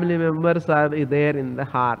family members are there in the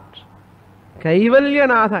heart. Kaivalya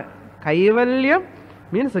Natha. Kaivalya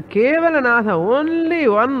means Kevala Natha. Only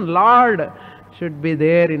one Lord should be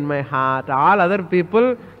there in my heart. All other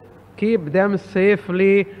people keep them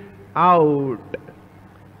safely out.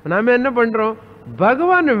 நாம என்ன பண்றோம்?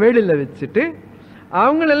 பகவானை வெளியில வச்சுட்டு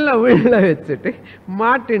அவங்களெல்லாம் வெளியில வச்சுட்டு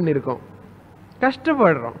மாட்டின்னு இருக்கோம்,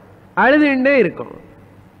 கஷ்டப்படுறோம், அழுதுண்டே இருக்கோம்.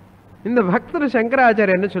 இந்த பக்தர்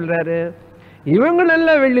சங்கராச்சாரியர் என்ன சொல்றாரு?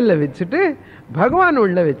 இவங்களெல்லாம் வெளியில வச்சுட்டு பகவான்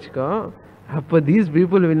உள்ள வச்சுக்கோ. அப்போ these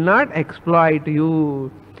people will not exploit you.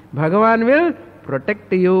 Bhagavan will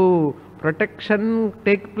protect you. Protection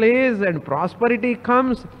take place and prosperity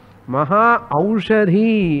comes. Maha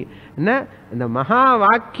Aushadhi. இந்த மகா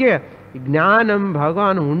வாக்கிய ஞானம்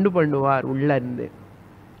பகவான் உண்டு பண்ணுவார் உள்ள இருந்து.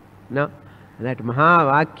 That மகா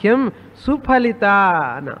வாக்கியம் சுபலிதா,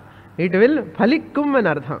 it will பலிக்கும்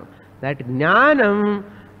அர்த்தம். That ஞானம்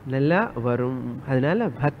நல்லா வரும். அதனால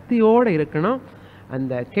பக்தியோட இருக்கணும்.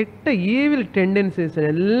 அந்த கெட்ட ஈவில் டெண்டன்சிஸ்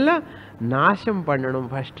எல்லாம் நாசம் பண்ணணும்.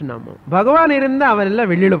 ஃபர்ஸ்ட் நம்ம பகவான் இருந்தால்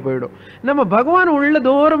அவரெல்லாம் வெளியில போயிடும். நம்ம பகவான் உள்ள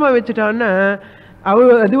தூரமாக வச்சுட்டோன்னா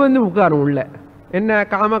அது வந்து உட்காரும் உள்ள. என்ன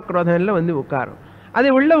காமக்ரோதம் எல்லாம் வந்து உட்காரும். அது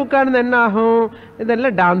உள்ள உட்கார்ந்து என்ன ஆகும்?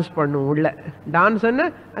 இதெல்லாம் டான்ஸ் பண்ணும் உள்ள. டான்ஸ்ன்னா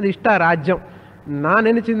அது இஷ்ட ராஜ்யம், நான்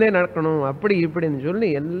நினைச்சிருந்தே நடக்கணும், அப்படி இப்படின்னு சொல்லி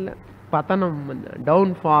எல்லாம் பதனம்,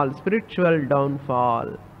 downfall, spiritual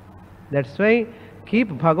downfall. That's why keep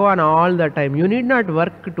Bhagavan all the time. You need not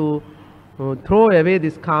work to throw away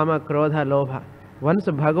this kama, krodha, lobha. Once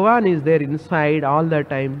Bhagavan is there inside all the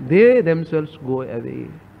time, they themselves go away.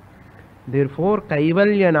 Therefore,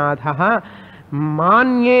 Kaivalyanatha,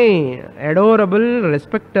 Manye, adorable,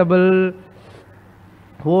 respectable,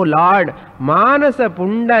 oh Lord, Manasa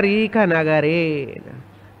Pundarika Nagare.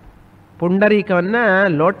 Pundarika vanna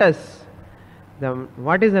lotus.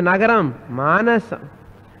 What is a nagaram? Manasa.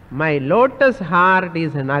 My lotus heart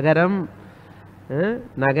is Nagaram.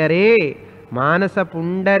 Nagare. Manasa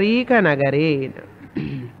Pundarika Nagare.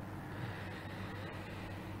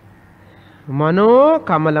 Mano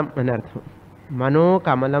Kamalam anartham. Mano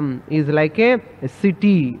Kamalam is like a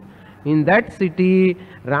city. In that city,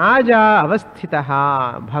 Raja Avasthitaha.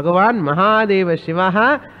 Bhagavan Mahadeva Shivaha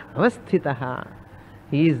Avasthitaha.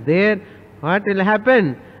 He is there. What will happen?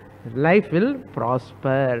 Life will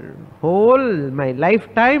prosper. Whole my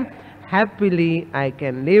lifetime happily I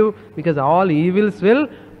can live, because all evils will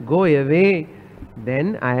go away.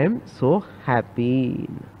 Then I am so happy.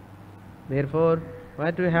 Therefore,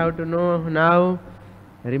 what we have to know now?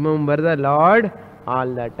 Remember the Lord all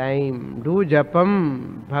the time. Do japam.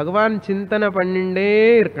 Bhagavan chintana panninde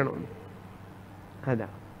irkanum. Ada.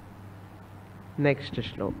 Next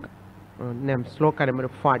shloka. Sloka number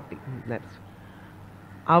 40. That's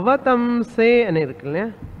avatamse anu irukilla.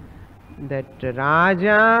 That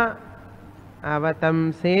Raja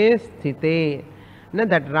avatamse sthite.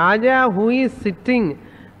 That Raja who is sitting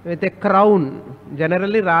with a crown.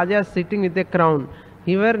 Generally Raja is sitting with a crown.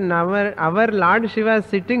 Here our Lord Shiva is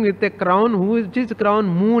sitting with a crown. Which is crown?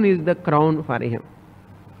 Moon is the crown for him.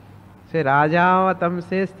 Say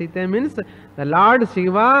Rajavatamse sthite means the Lord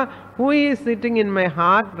Shiva who is sitting in my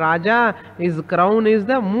heart. Raja, his crown is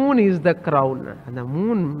the moon, is the crown. And the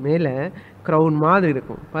moon mele crown மாதிரி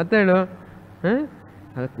இருக்கும். பார்த்தேடோ?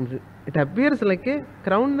 It appears like a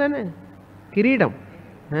crown தானே, கிரீடம்.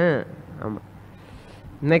 ஆமா.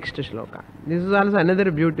 Next shloka. This is also another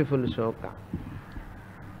beautiful shloka.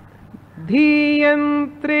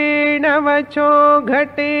 धीयन्त्रेण वचो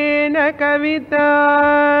घटेन कविता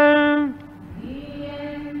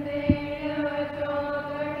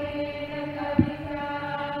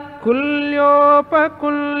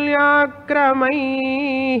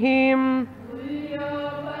कुल्योपकुल्याक्रमैः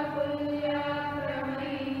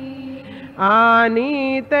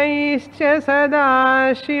आनीतैश्च सदा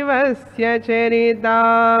शिवस्य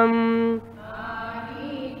चरिताम्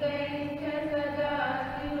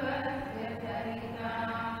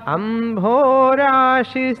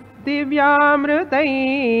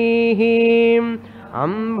अम्भोराशिदिव्यामृतैः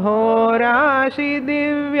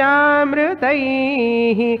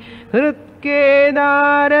अम्भोराशिदिव्यामृतैः हृत्केदारयुताश्च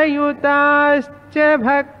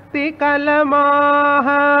भक्तिकलमाः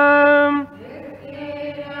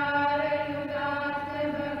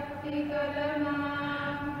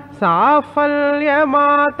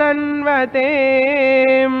साफल्यमातन्वते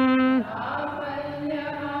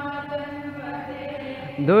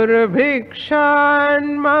दुर्भिक्षान्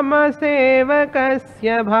मम सेवकस्य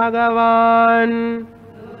भगवान्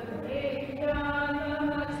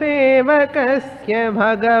सेवकस्य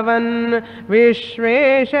भगवन्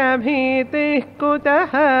विश्वेशभीतिः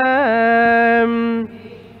कुतः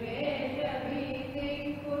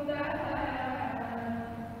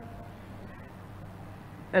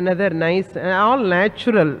Another nice, all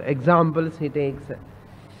natural examples he takes.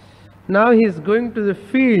 Now he is going to the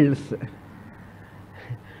fields.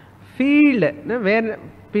 Field, where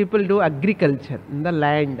people do agriculture in the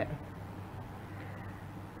land.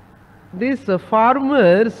 These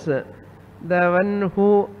farmers, the one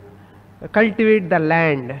who cultivate the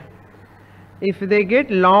land, if they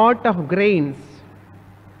get lot of grains,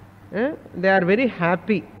 they are very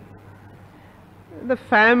happy. The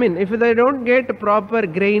famine, if they don't get proper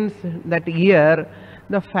grains that year,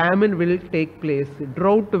 the famine will take place,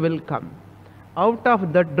 drought will come. Out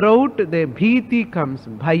of the drought, the bhiti comes,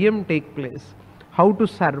 bhayam take place. How to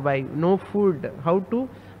survive, no food, how to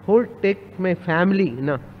take my family,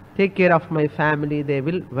 take care of my family, they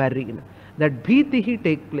will worry. That bhiti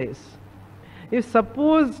take place. If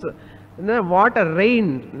suppose water,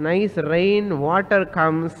 rain, nice rain, water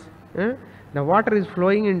comes, the water is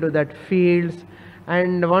flowing into that fields,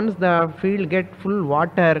 and once the field get full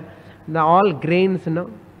water, all grains,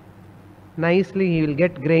 nicely he will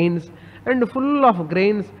get grains, and full of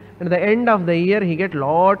grains. At the end of the year, he get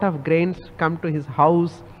lot of grains come to his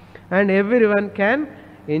house, and everyone can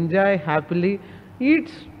enjoy happily,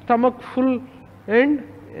 eat stomach full, and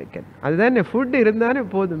then food irundane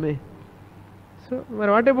podume. So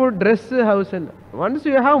what about dress house? And once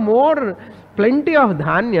you have more, plenty of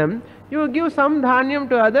dhanyam, you give some dhanyam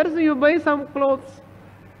to others, you buy some clothes.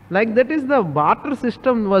 Like that is the barter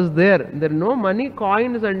system was there. There are no money,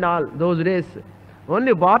 coins and all those days.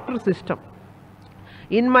 Only barter system.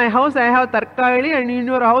 In my house I have tarkali, and in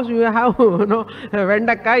your house you have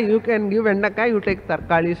vendakai, you can give vendakai, you take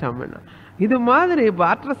tarkali samana. Idu madri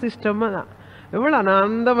barter system da. Evvala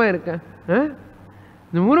anandama irukka.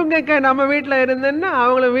 முருங்கைக்காய் நம்ம வீட்டில் இருந்தேன்னா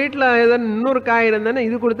அவங்கள வீட்டில் ஏதோ 100 காய் இருந்தேன்னா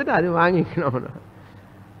இது கொடுத்துட்டு அது வாங்கிக்கணும்.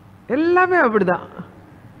 எல்லாமே அப்படிதான்.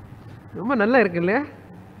 ரொம்ப நல்லா இருக்கு இல்லையா?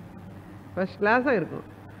 ஃபர்ஸ்ட் கிளாஸாக இருக்கும்.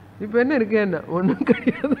 இப்போ என்ன இருக்கு, என்ன ஒன்றும்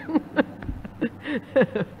கிடையாது.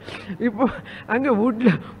 இப்போ அங்கே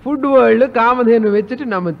ஃபுட் வேர்ல்டு காமதேனு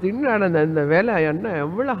வச்சுட்டு நம்ம தின்னாட அந்த வேலை என்ன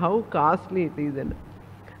எவ்வளோ ஹவு காஸ்ட்லி இட் இதுன்னு.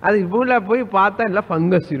 அது இவ்வளோ போய் பார்த்தா எல்லாம்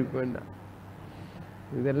ஃபங்கஸ் இருக்கும். என்ன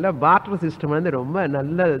இதெல்லாம் பார்ட்டர் சிஸ்டம் வந்து ரொம்ப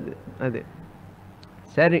நல்லது அது.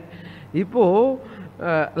 சரி, இப்போ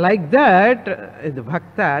like that the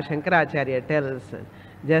Bhakta Shankaracharya tells,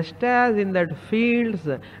 just as in that fields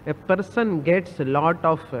a person gets a lot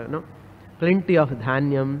of plenty of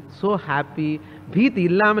dhanyam, so happy, பீதி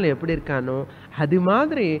இல்லாமல் எப்படி இருக்கானோ அது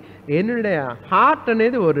மாதிரி என்னுடைய ஹார்ட்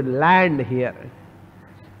అనేది ஒரு land here,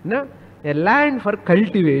 a land for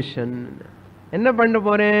cultivation. என்ன பண்ண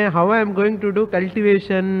போறேன், how I am going to do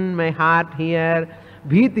cultivation my heart here,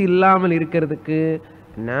 பீதி இல்லாமல் இருக்கிறதுக்கு.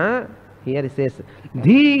 Here it says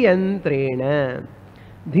dhiyantrena.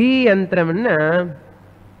 Dhiyantramna.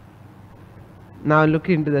 Now look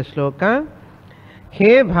into the shloka.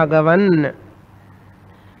 He Bhagavan.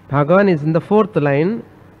 Bhagavan is in the 4th line.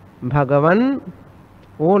 Bhagavan,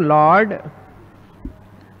 O Lord.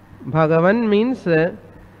 Bhagavan means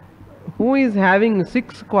who is having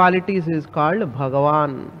 6 qualities is called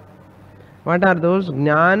Bhagavan. What are those?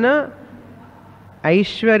 Jnana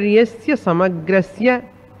Aishwaryasya Samagrasya.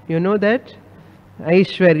 You know that?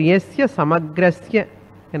 Aishwaryasya Samagrasya.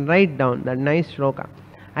 You can write down that nice shloka.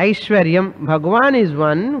 Aishwaryam. Bhagavan is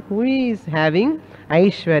one who is having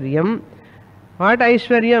Aishwaryam. What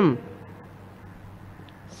Aishwaryam?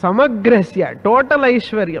 Samagrasya. Total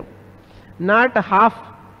Aishwaryam. Not half.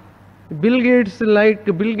 Bill Gates,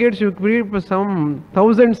 you create some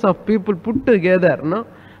thousands of people put together. No?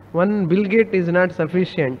 One Bill Gates is not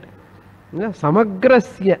sufficient.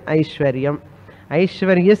 Samagrasya Aishwaryam.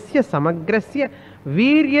 Aishwaryasya Samagrasya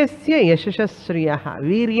Viryasya Yashashasriyaha.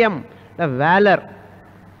 Viryam, the valor.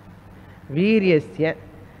 Viryasya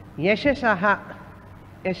Yashashaha.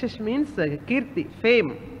 Yashash means kirti,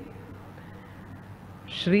 fame.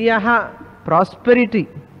 Shriyaha, prosperity.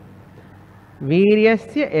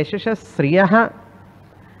 Viryasya Yashashasriyaha.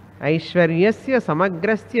 Aishwaryasya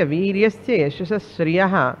Samagrasya Viryasya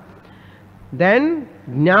Yashashasriyaha. Then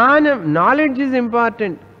Jnanam, knowledge is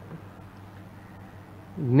important.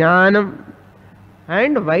 Jnanam.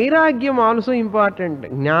 And Vairagyam also important.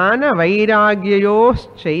 Jnana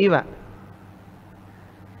Vairagyayos-chaiva.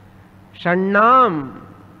 Shannam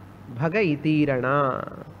Bhaga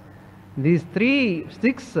Itirana. These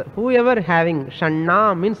 6, whoever having,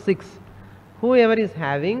 Shannam means 6. Whoever is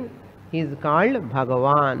having, he is called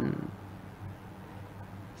Bhagavan.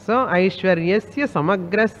 So, Aishwaryasya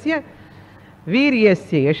Samagrasya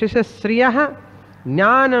Viryasya Yashashasriyaha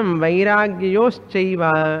Jnanam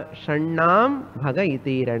Vairagyayos-chaiva Shannam Bhaga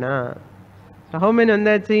Itirana. So, how many on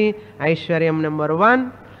that see? Aishwaryam number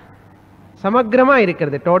 1. Samagrama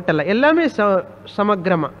irukkiradhu total. Ellame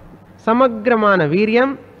Samagrama. Samagramana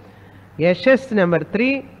Viryam. Yashas number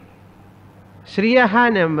 3.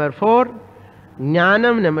 Shriyaha number 4.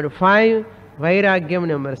 Jnanam number 5. Vairagyam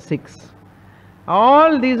number 6.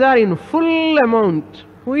 All these are in full amount.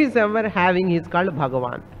 Who is ever having, he is called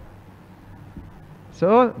Bhagavan.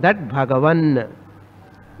 So that Bhagavan.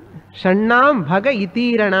 Shannam Bhaga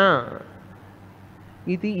Itirana.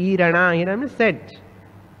 Iti Irana. Here I said.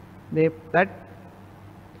 That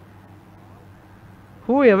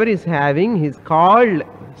whoever is having, he is called,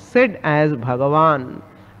 said as Bhagavan.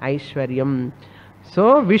 Aishwaryam.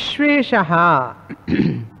 So Vishveshaha.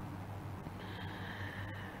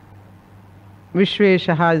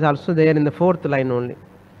 Vishveshaha is also there in the 4th line only.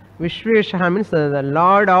 Vishveshaha means the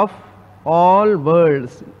Lord of all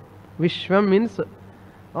worlds. Vishvam means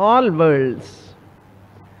all worlds.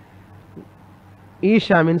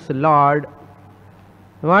 Isha means Lord.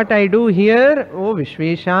 What I do here, O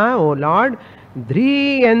Vishvesha, O Lord,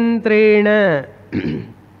 Dhriyantrena,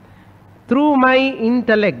 through my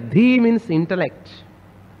intellect. Dhi means intellect.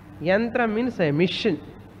 Yantra means a mission.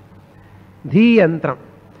 Dhiyantram.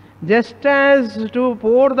 Just as to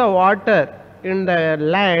pour the water in the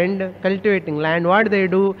land, cultivating land, what they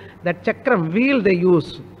do, that chakram, wheel they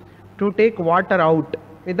use to take water out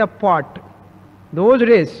with a pot. Those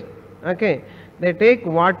days, okay, they take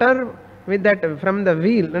water with that from the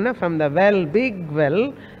wheel, from the well, big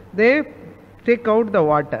well, they take out the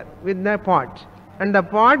water with the pot. And the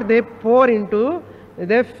pot they pour into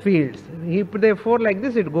the fields. If they pour like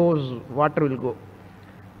this, it goes, water will go.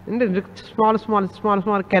 In the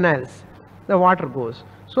small canals, the water goes.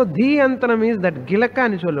 So, Dhiyantram is that Gilaka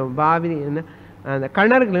ni sollu, Bavi, and the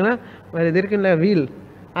Kanargana, where there can a wheel.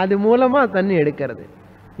 Adi Mulama Tani Edikarade.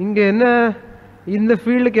 Inge in the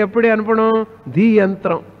field Kapudi Anpano,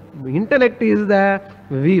 Dhiyantram. Intellect is the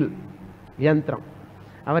wheel, Yantram.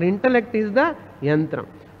 Our intellect is the Yantram.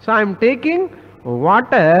 So, I am taking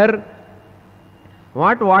water.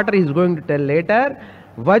 What water is going to tell later?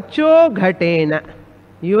 Vacho Ghatena.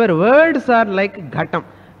 Your words are like Ghatam.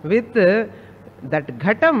 With that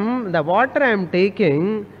Ghatam, the water I am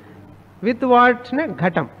taking, with what?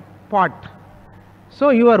 Ghatam, pot. So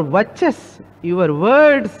your vachas, your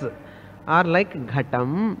words are like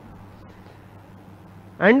Ghatam.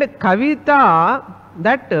 And Kavita,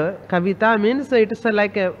 that Kavita means it is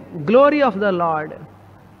like a glory of the Lord,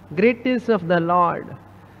 greatness of the Lord.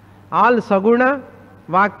 All Saguna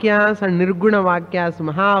Vakyas and Nirguna Vakyas,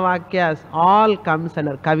 Mahavakyas, all comes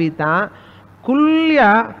under Kavita.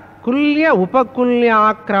 Kulya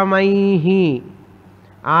Upakulya Akramaihi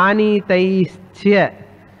Anitaisya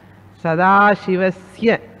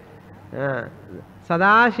Sadashivasya.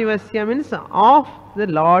 Sadashivasya means of the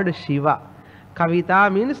Lord Shiva.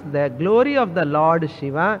 Kavita means the glory of the Lord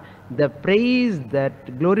Shiva, the praise,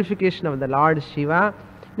 that glorification of the Lord Shiva.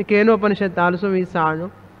 In Kenopanishad also we saw,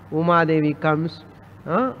 Uma Devi comes.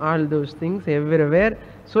 All those things everywhere.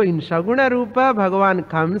 So in Shaguna Rupa, Bhagavan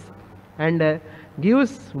comes and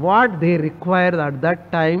gives what they require at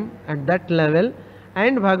that time, at that level,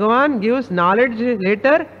 and Bhagavan gives knowledge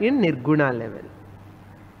later in Nirguna level.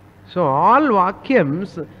 So all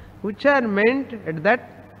Vakyams which are meant at that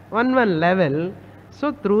one level,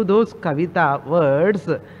 so through those Kavita words,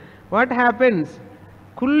 what happens?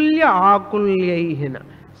 Kulya Akulyaihina.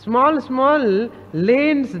 Small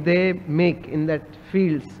lanes they make in that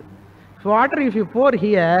fields. Water if you pour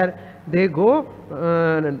here, they go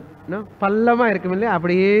Pallama irukkumille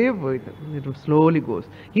appadiye poidu. It slowly goes.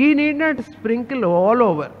 He need not sprinkle all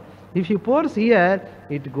over. If he pours here,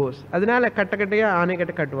 it goes. Adanala kattakattaya aane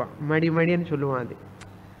katta kattuva. Madi ani solluvaadi.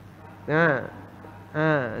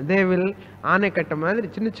 They will aane katta maadhiri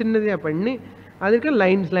chinnadhiya panni adukku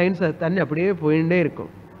lines thanni appadiye poinde irukum.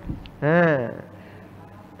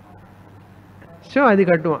 So adi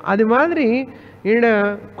kattuva. Adi maadhiri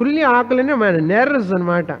Kulya Akalana nerves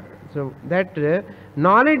anamata. So that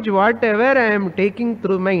knowledge whatever I am taking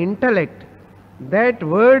through my intellect, that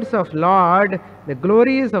words of Lord, the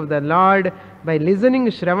glories of the Lord, by listening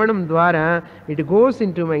Shravanam Dwara, it goes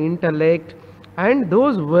into my intellect, and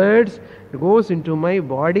those words goes into my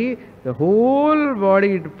body, the whole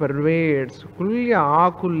body it pervades. Kulya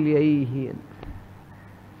Akulyaihi.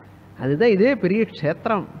 Adida ide periya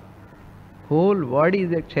kshetram. Whole body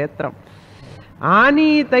is a kshetram.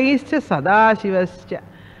 Anitaischa Sadashivascha.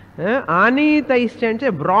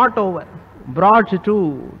 Anitaischa brought over, brought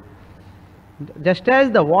to. Just as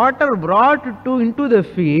the water brought to into the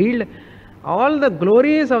field, all the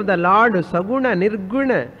glories of the Lord, Saguna,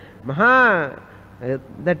 Nirguna, Maha,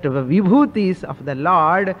 that vibhutis of the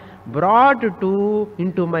Lord brought to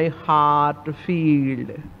into my heart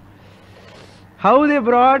field. How they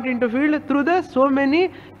brought into field? Through the so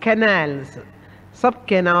many canals.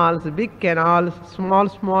 Sub-canals, big canals,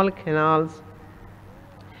 small canals.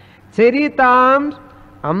 Charitam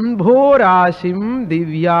Ambhorashim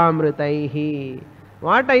divyamritaihi.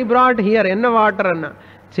 What I brought here, enna water anna?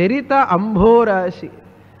 Charita Ambhorashi.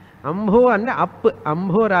 Ambho and up,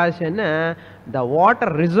 Ambhorashi anna the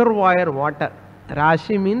water, reservoir water.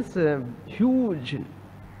 Rashi means huge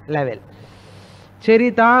level.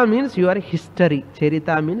 Charita means your history.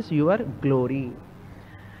 Charita means your glory.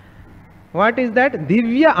 What is that?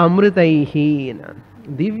 Divya Amritaihi.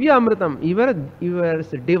 Divya Amritam, your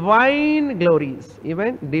divine glories,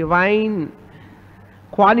 even divine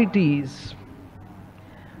qualities.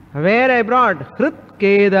 Where I brought Hrit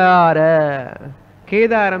Kedara.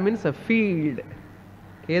 Kedara means a field.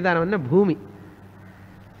 Kedara means bhumi.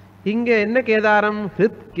 Inge enna Kedaram?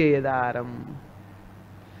 Hrit Kedaram.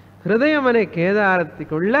 Hridayamane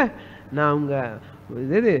Kedaratikulla. Now,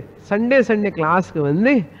 Sunday class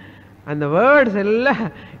and the words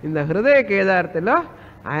ella in the Hridaya Kedaratilla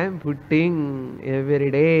I am putting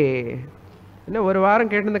every day. ஒரு வாரம்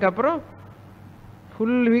கேட்டதுக்கு அப்புறம்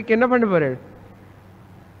full week என்ன பண்ண போறேன்?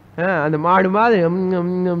 அந்த மாடு மாதிரி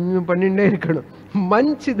பண்ணிட்டே இருக்கணும்.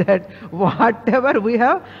 Munch that whatever we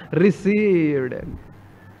have received.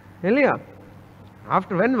 இல்லையா?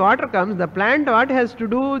 After when water comes, the plant what has to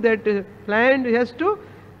do? That plant has to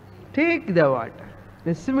take the water,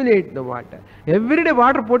 assimilate the water. Every day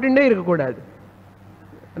water போட்டுட்டே இருக்க கூடாது.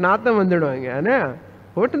 நாத்தம் வந்துடுவாங்க. ஆனா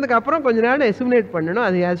போட்டதுக்கு அப்புறம் கொஞ்ச நேரம் assimilate பண்ணனும்.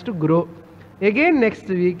 அது has to grow. Again next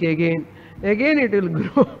week again it will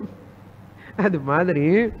grow. அது மாதிரி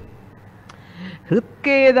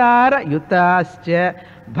ஹிருத்கேதார யுதாஸ்ச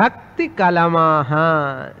பக்தி கலமாஹா.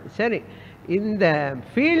 சரி, இந்த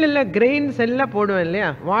ஃபீல்டில் கிரெயின்ஸ் எல்லாம் போடுவேன் இல்லையா?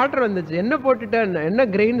 வாட்டர் வந்துச்சு, என்ன போட்டுட்டேன், என்ன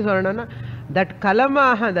கிரெயின்ஸ் வரணும்னா that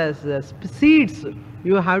கலமாக the seeds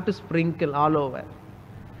you have to sprinkle all over.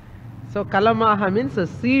 So கலமாக means a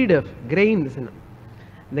seed of grains.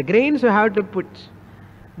 The grains you have to put.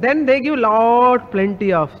 Then they give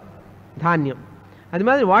plenty of dhanyam. அது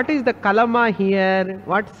மாதிரி what is the kalama here?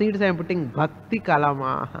 What seeds I am putting? Bhakti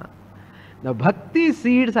kalamaha. The bhakti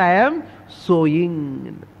seeds I am sowing.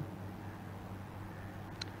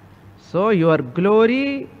 So your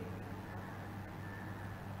glory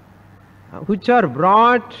which are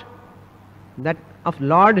brought, that of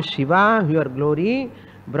Lord Shiva, your glory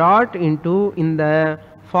brought into in the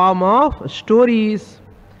form of stories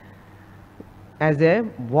as a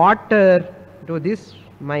water to this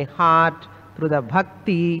my heart through the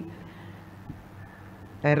bhakti.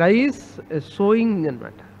 A rice sowing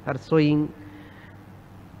or sowing.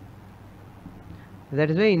 That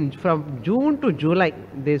is why from June to July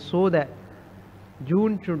they sow that.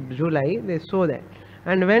 June to July they sow that.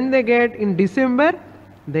 And when they get in December,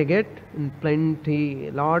 they get in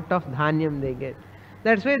plenty, lot of dhanyam they get.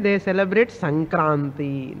 That's why they celebrate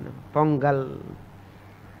Sankranti, Pongal,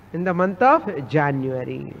 in the month of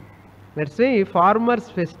January. That's why farmers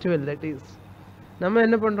festival that is. நம்ம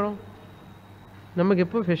என்ன பண்றோம்? நமக்கு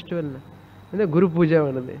எப்போ festival? இந்த குரு பூஜை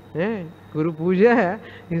வருது. குரு பூஜை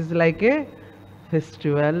is like a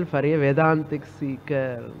festival for a Vedantic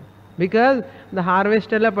seeker. Because the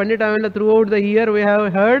harvest ella pannitaamilla throughout the year we have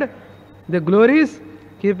heard the glories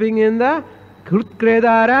keeping in the Hrit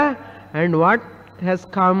Kedara, and what has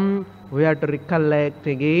come we have to recollect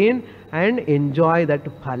again and enjoy that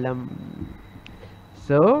phalam.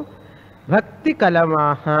 So bhakti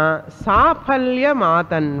kalamaha saphalya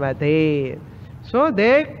matanvate. So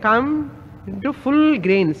they come into full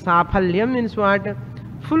grain. Saphalyam means what?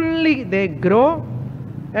 Fully they grow.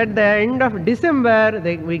 At the end of December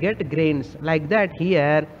we get grains. Like that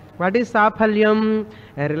here, what is saphalyam?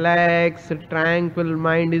 A relaxed, tranquil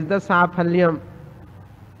mind is the saphalyam.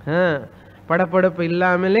 படப்படப்பு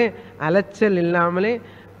இல்லாமலே, அலைச்சல் இல்லாமலே,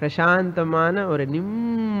 பிரசாந்தமான ஒரு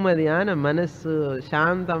நிம்மதியான மனசு,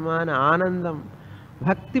 சாந்தமான ஆனந்தம்,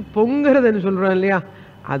 பக்தி பொங்குறதுன்னு சொல்றோம் இல்லையா?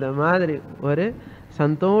 அது மாதிரி ஒரு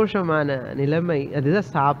சந்தோஷமான நிலைமை, அதுதான்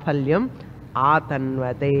சாஃபல்யம்.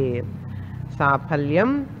 ஆதன்வதே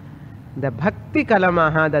சாஃபல்யம். The bhakti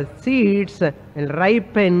kalamaha, the seeds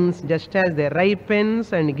ripens, just as they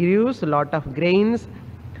ripens and gives a lot of grains.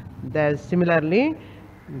 Similarly,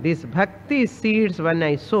 these bhakti seeds when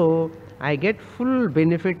I sow, I get full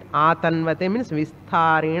benefit. Atanvate means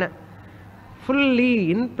vistharena,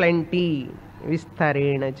 fully in plenty.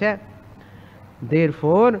 Vistharena cha.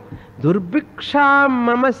 Therefore, durbhiksha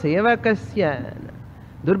mama sevakasya.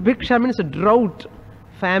 Durbhiksha means drought,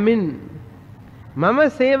 famine. Mama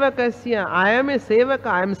sevakasya, I am a sevaka,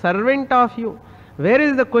 I am servant of you. Where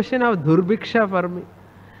is the question of durbhiksha for me?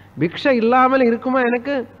 Bhiksha illamal irukuma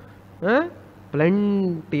enakku?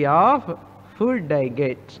 Plenty of food I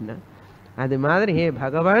get. அது மாதிரி ஹே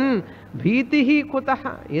பகவான் பீதிஹி குதஹ,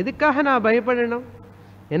 எதுக்காக நான் பயப்படணும்?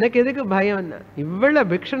 எனக்கு எதுக்கு பயம்னா இவ்வளவு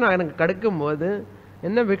பிக்ஷை எனக்கு கிடைக்கும்போது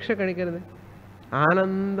என்ன பிக்ஷை கிடைக்கிறது?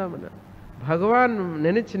 ஆனந்தம். பகவான்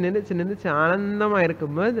நினைச்சு நினைச்சு நினைச்சு ஆனந்தமா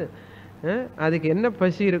இருக்கும்போது அதுக்கு என்ன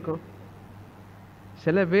பசி இருக்கும்?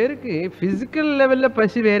 சில பேருக்கு பிசிக்கல் லெவல்ல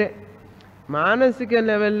பசி வேற, மானசிக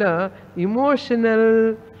லெவல்ல இமோஷனல்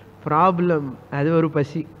ப்ராப்ளம், அது ஒரு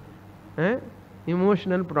பசி.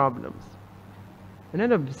 Emotional problems.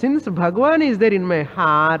 Since Bhagavan is there in my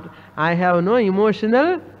heart, I have no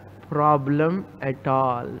emotional problem at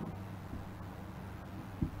all.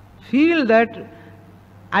 Feel that.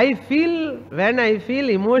 When I feel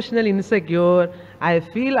emotional insecure, I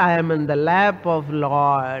feel I am in the lap of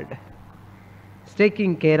Lord. He's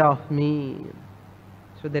taking care of me.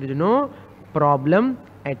 So there is no problem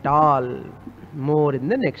at all. More in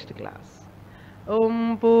the next class.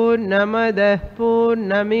 Om Purnamadah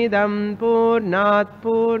Purnamidam Purnat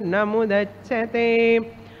Purnamudachyate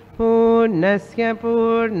Purnasya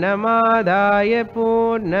Purnamadaya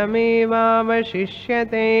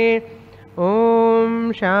Purnamevavashishyate.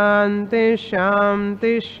 Om Shanti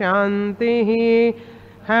Shanti Shanti.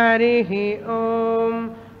 Harihi Om.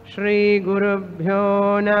 Shri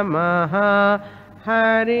Gurubhyo Namaha.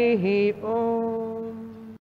 Harihi Om.